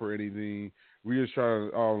hemmed up or anything. We're just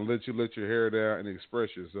trying to let your hair down and express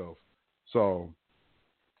yourself. So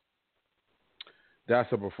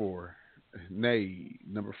that's number 4. Nay,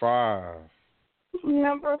 number 5.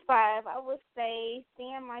 Number 5, I would say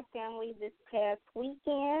seeing my family this past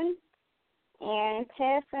weekend and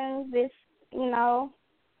passing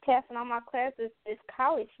all my classes this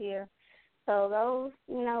college year. So those,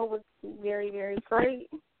 was very, very great.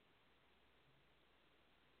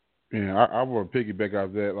 Yeah, I want to piggyback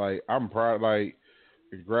off that. Like, I'm proud. Like,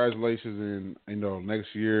 congratulations, and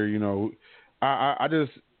next year. I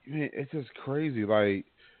just, man, it's just crazy. Like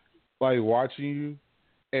watching you,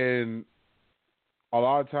 and a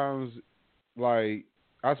lot of times, like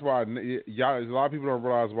that's why y'all. A lot of people don't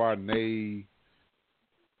realize why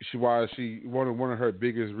she one of her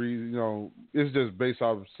biggest reasons. It's just based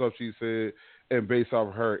off stuff she said and based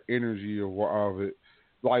off her energy of it.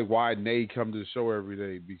 Like why Nay come to the show every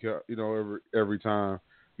day because every time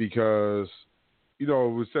because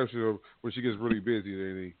especially when she gets really busy.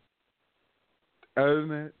 They other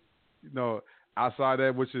than that, outside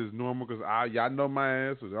that, which is normal because y'all know my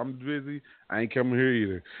ass. So I'm busy. I ain't coming here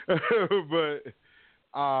either. But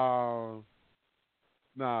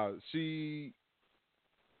nah, she.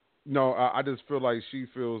 No, I just feel like she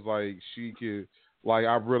feels like she could. Like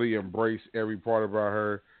I really embrace every part about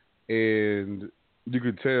her, and you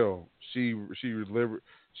could tell she gives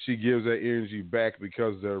that energy back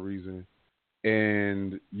because of that reason.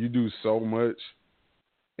 And you do so much,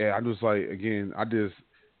 and I'm just like again, I just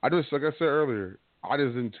like I said earlier, I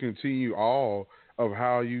just continue all of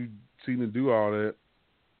how you seem to do all that,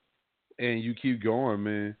 and you keep going,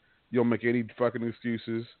 man. You don't make any fucking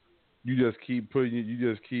excuses. You just keep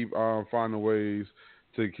finding ways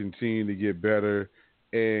to continue to get better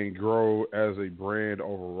and grow as a brand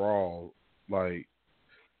overall. Like,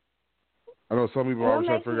 I know some people always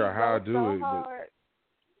try to figure out how to do it. But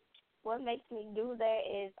what makes me do that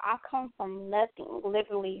is I come from nothing,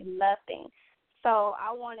 literally nothing. So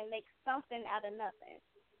I want to make something out of nothing.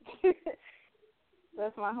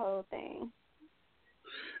 That's my whole thing.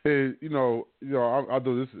 And I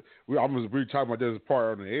do this. I'm just really talking about this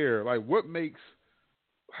part on the air. Like, what makes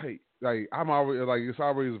like I'm always like it's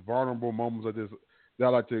always vulnerable moments like this that I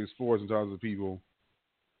like to explore sometimes with people.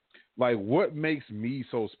 Like, what makes me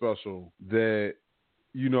so special that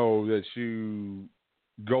that you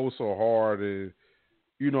go so hard and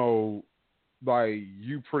like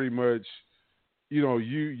you pretty much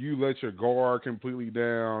you let your guard completely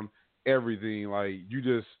down, everything. Like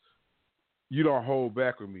you don't hold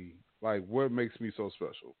back with me. Like, what makes me so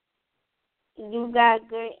special? You got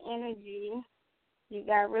good energy. You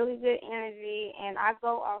got really good energy, and I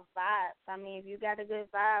go off vibes. I mean, if you got a good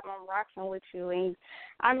vibe, I'm rocking with you. And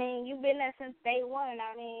I mean, you've been there since day one.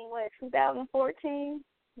 I mean, what, 2014?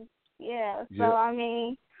 Yeah. So I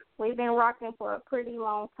mean, we've been rocking for a pretty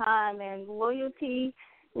long time, and loyalty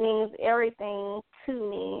means everything to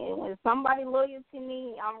me. And when somebody loyal to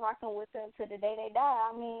me, I'm rocking with them to the day they die.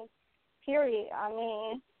 I mean, period. I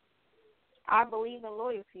mean, I believe in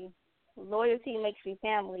loyalty. Loyalty makes you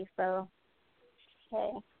family, so,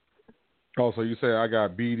 hey. Oh, so you say I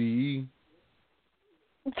got BDE?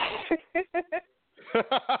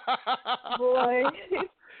 Boy,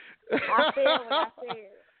 I said what I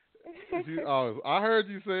said. I heard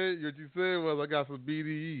you say what you said was I got some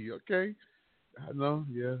BDE. Okay. I know,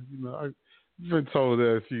 yeah, I've been told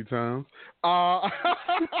that a few times.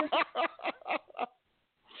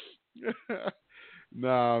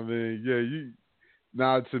 Nah, man, yeah,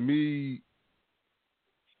 Now, to me,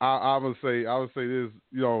 I would say this,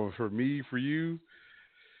 for me, for you,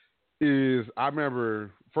 is I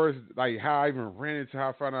remember first, like, how I even ran into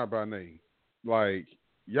how I found out about Nate. Like,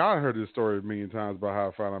 y'all heard this story a million times about how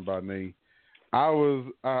I found out about Nate. I was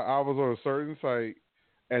on a certain site,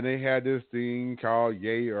 and they had this thing called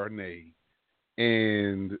Yay or Nay,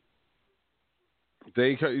 and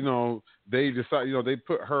they decided, they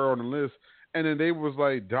put her on the list, and then they was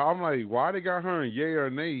like, I'm like, why they got her in Yay or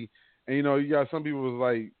Nay? And you got some people was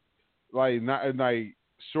like not like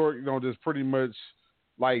short, just pretty much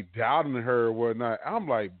like doubting her or whatnot. I'm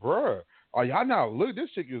like, bruh, are y'all not look? This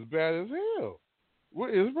chick is bad as hell. What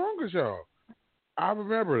is wrong with y'all? I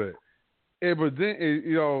remember that. But then,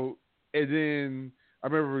 and then I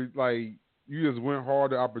remember, like, you just went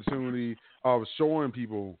hard the opportunity of showing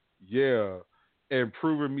people, and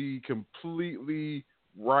proving me completely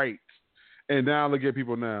right. And now look at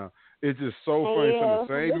people now. It's just so funny. The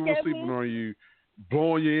same people sleeping on you,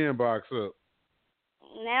 blowing your inbox up.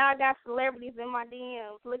 Now I got celebrities in my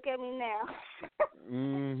DMs. Look at me now.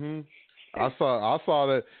 Mhm. I saw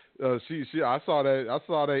that. I saw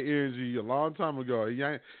that energy a long time ago.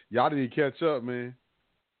 Y'all didn't catch up, man.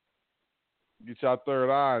 Get y'all third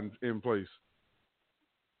eye in place.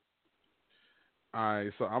 All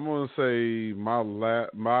right, so I'm gonna say my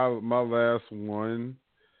last one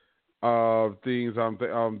of things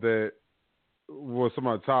that was some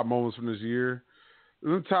of the top moments from this year.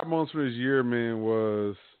 The top moments from this year, man,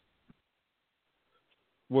 was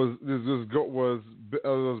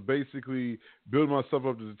basically building myself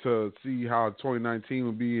up to see how 2019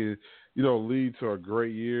 would be, and lead to a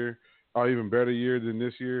great year, or even better year than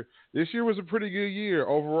this year. This year was a pretty good year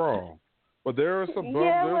overall, but there are some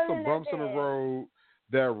bumps in the road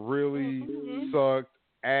that really sucked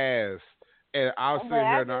ass. And I'll sit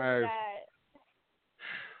here and I ask,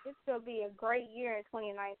 this will be a great year in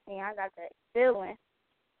 2019. I got that feeling.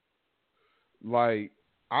 Like,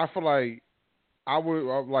 I feel like I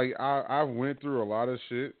went through a lot of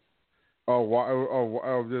shit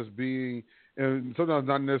of just being, and sometimes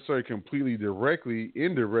not necessarily completely directly,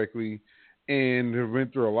 indirectly, and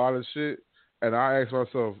went through a lot of shit. And I asked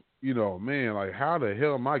myself, man, like, how the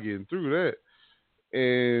hell am I getting through that?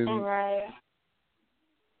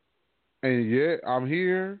 And yet I'm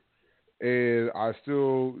here, and I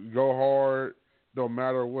still go hard no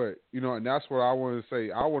matter what. And that's what I want to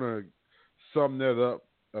say. I want to sum that up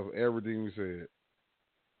of everything we said.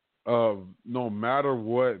 No matter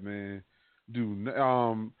what, man.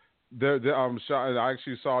 I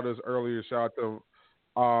actually saw this earlier. Shout out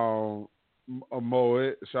to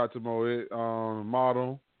Moet. Shout out to Moet,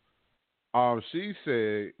 model. She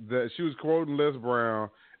said that she was quoting Les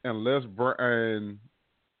Brown, and Les Brown.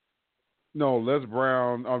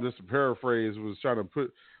 Just to paraphrase,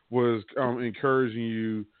 was encouraging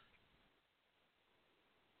you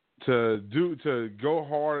to go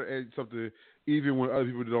hard at something, even when other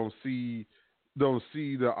people don't see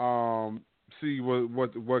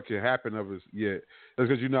what can happen of it yet. That's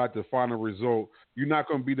because you're not the final result. You're not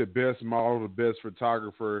going to be the best model, the best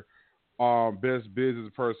photographer, best business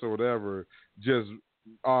person, whatever. Just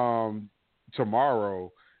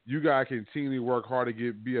tomorrow, you gotta continually work hard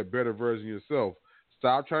to be a better version of yourself.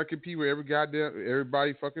 Stop trying to compete with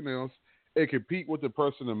everybody fucking else, and compete with the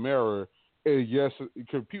person in the mirror. And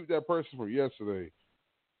compete with that person from yesterday.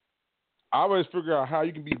 I always figure out how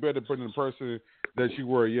you can be better than the person that you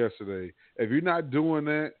were yesterday. If you're not doing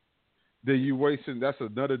that, then you wasting. That's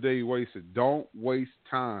another day wasted. Don't waste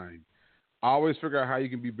time. I always figure out how you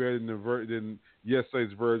can be better than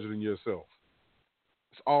yesterday's version of yourself.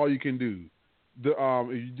 It's all you can do.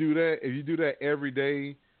 If you do that every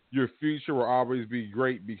day, your future will always be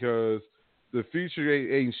great, because the future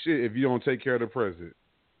ain't shit if you don't take care of the present.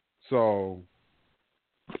 So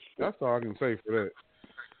That's all I can say for that.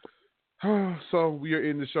 So we are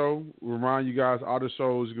in the show. Remind you guys, all the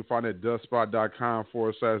shows you can find at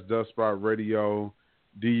dustspot.com/dustspot radio,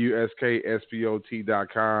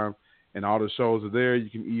 DUSKSPOT.com, and all the shows are there.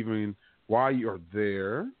 You can even, while you're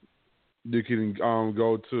there, you can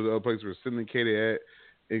go to the other place we're syndicated at,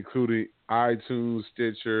 including iTunes,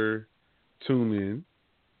 Stitcher, TuneIn,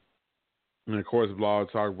 and of course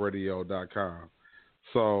blogtalkradio.com.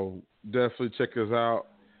 So definitely check us out.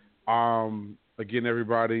 Again,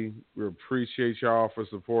 everybody, we appreciate y'all for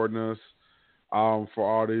supporting us for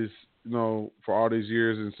all these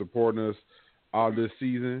years and supporting us this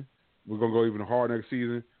season. We're gonna go even harder next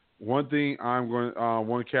season. One thing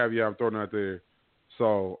one caveat I'm throwing out there.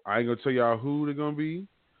 So I ain't gonna tell y'all who they're gonna be,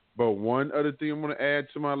 but one other thing I'm gonna add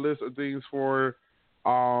to my list of things for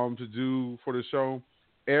to do for the show.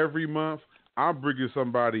 Every month, I'm bringing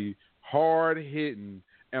somebody hard hitting,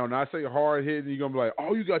 and when I say hard hitting, you're gonna be like,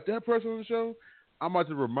 "Oh, you got that person on the show?" I'm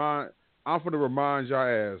gonna remind y'all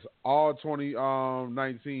as all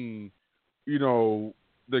 2019, the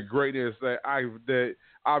greatness that I've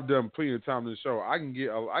done plenty of time in the show. I can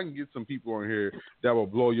get some people on here that will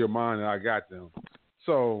blow your mind, and I got them.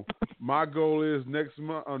 So my goal is next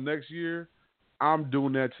year, I'm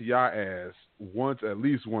doing that to y'all ass at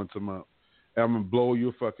least once a month. And I'm gonna blow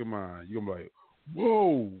your fucking mind. You're gonna be like,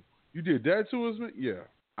 "Whoa, you did that to us, man?" Yeah,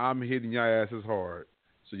 I'm hitting y'all asses hard.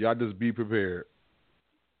 So y'all just be prepared.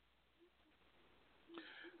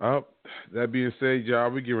 That being said, y'all,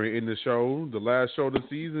 we get ready to end the show, the last show of the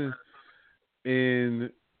season,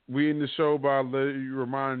 and we end the show by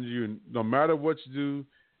reminding you, no matter what you do,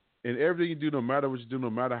 and everything you do, no matter what you do, no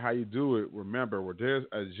matter how you do it, remember, where there's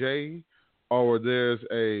a J or where there's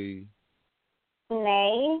a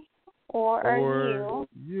nay or a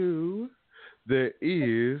you, there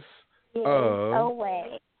is a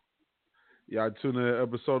way. Y'all tune in to an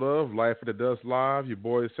episode of Life at the Dust Live. Your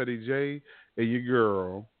boy Ceddy J and your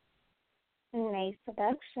girl Nay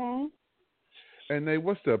Production. And Nay,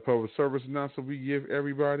 what's the public service announcement we give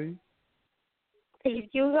everybody?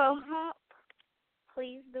 If you go Hump,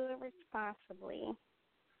 please do it responsibly.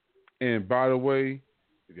 And by the way,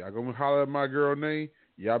 if y'all gonna holler at my girl Nay,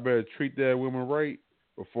 y'all better treat that woman right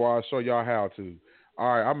before I show y'all how to.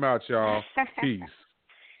 All right, I'm out, y'all. Peace.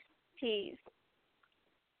 Peace.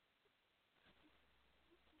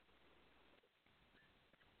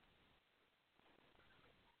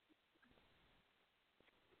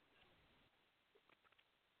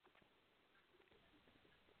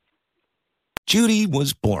 Judy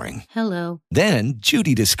was boring. Hello. Then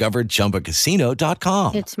Judy discovered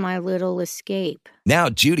ChumbaCasino.com. It's my little escape. Now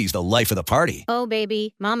Judy's the life of the party. Oh,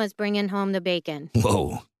 baby, mama's bringing home the bacon.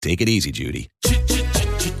 Whoa, take it easy, Judy.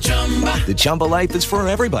 The Chumba life is for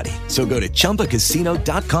everybody. So go to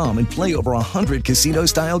ChumbaCasino.com and play over 100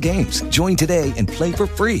 casino-style games. Join today and play for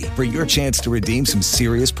free for your chance to redeem some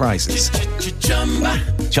serious prizes.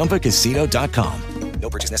 ChumbaCasino.com. No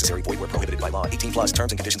purchase necessary. Void where prohibited by law. 18+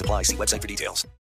 terms and conditions apply. See website for details.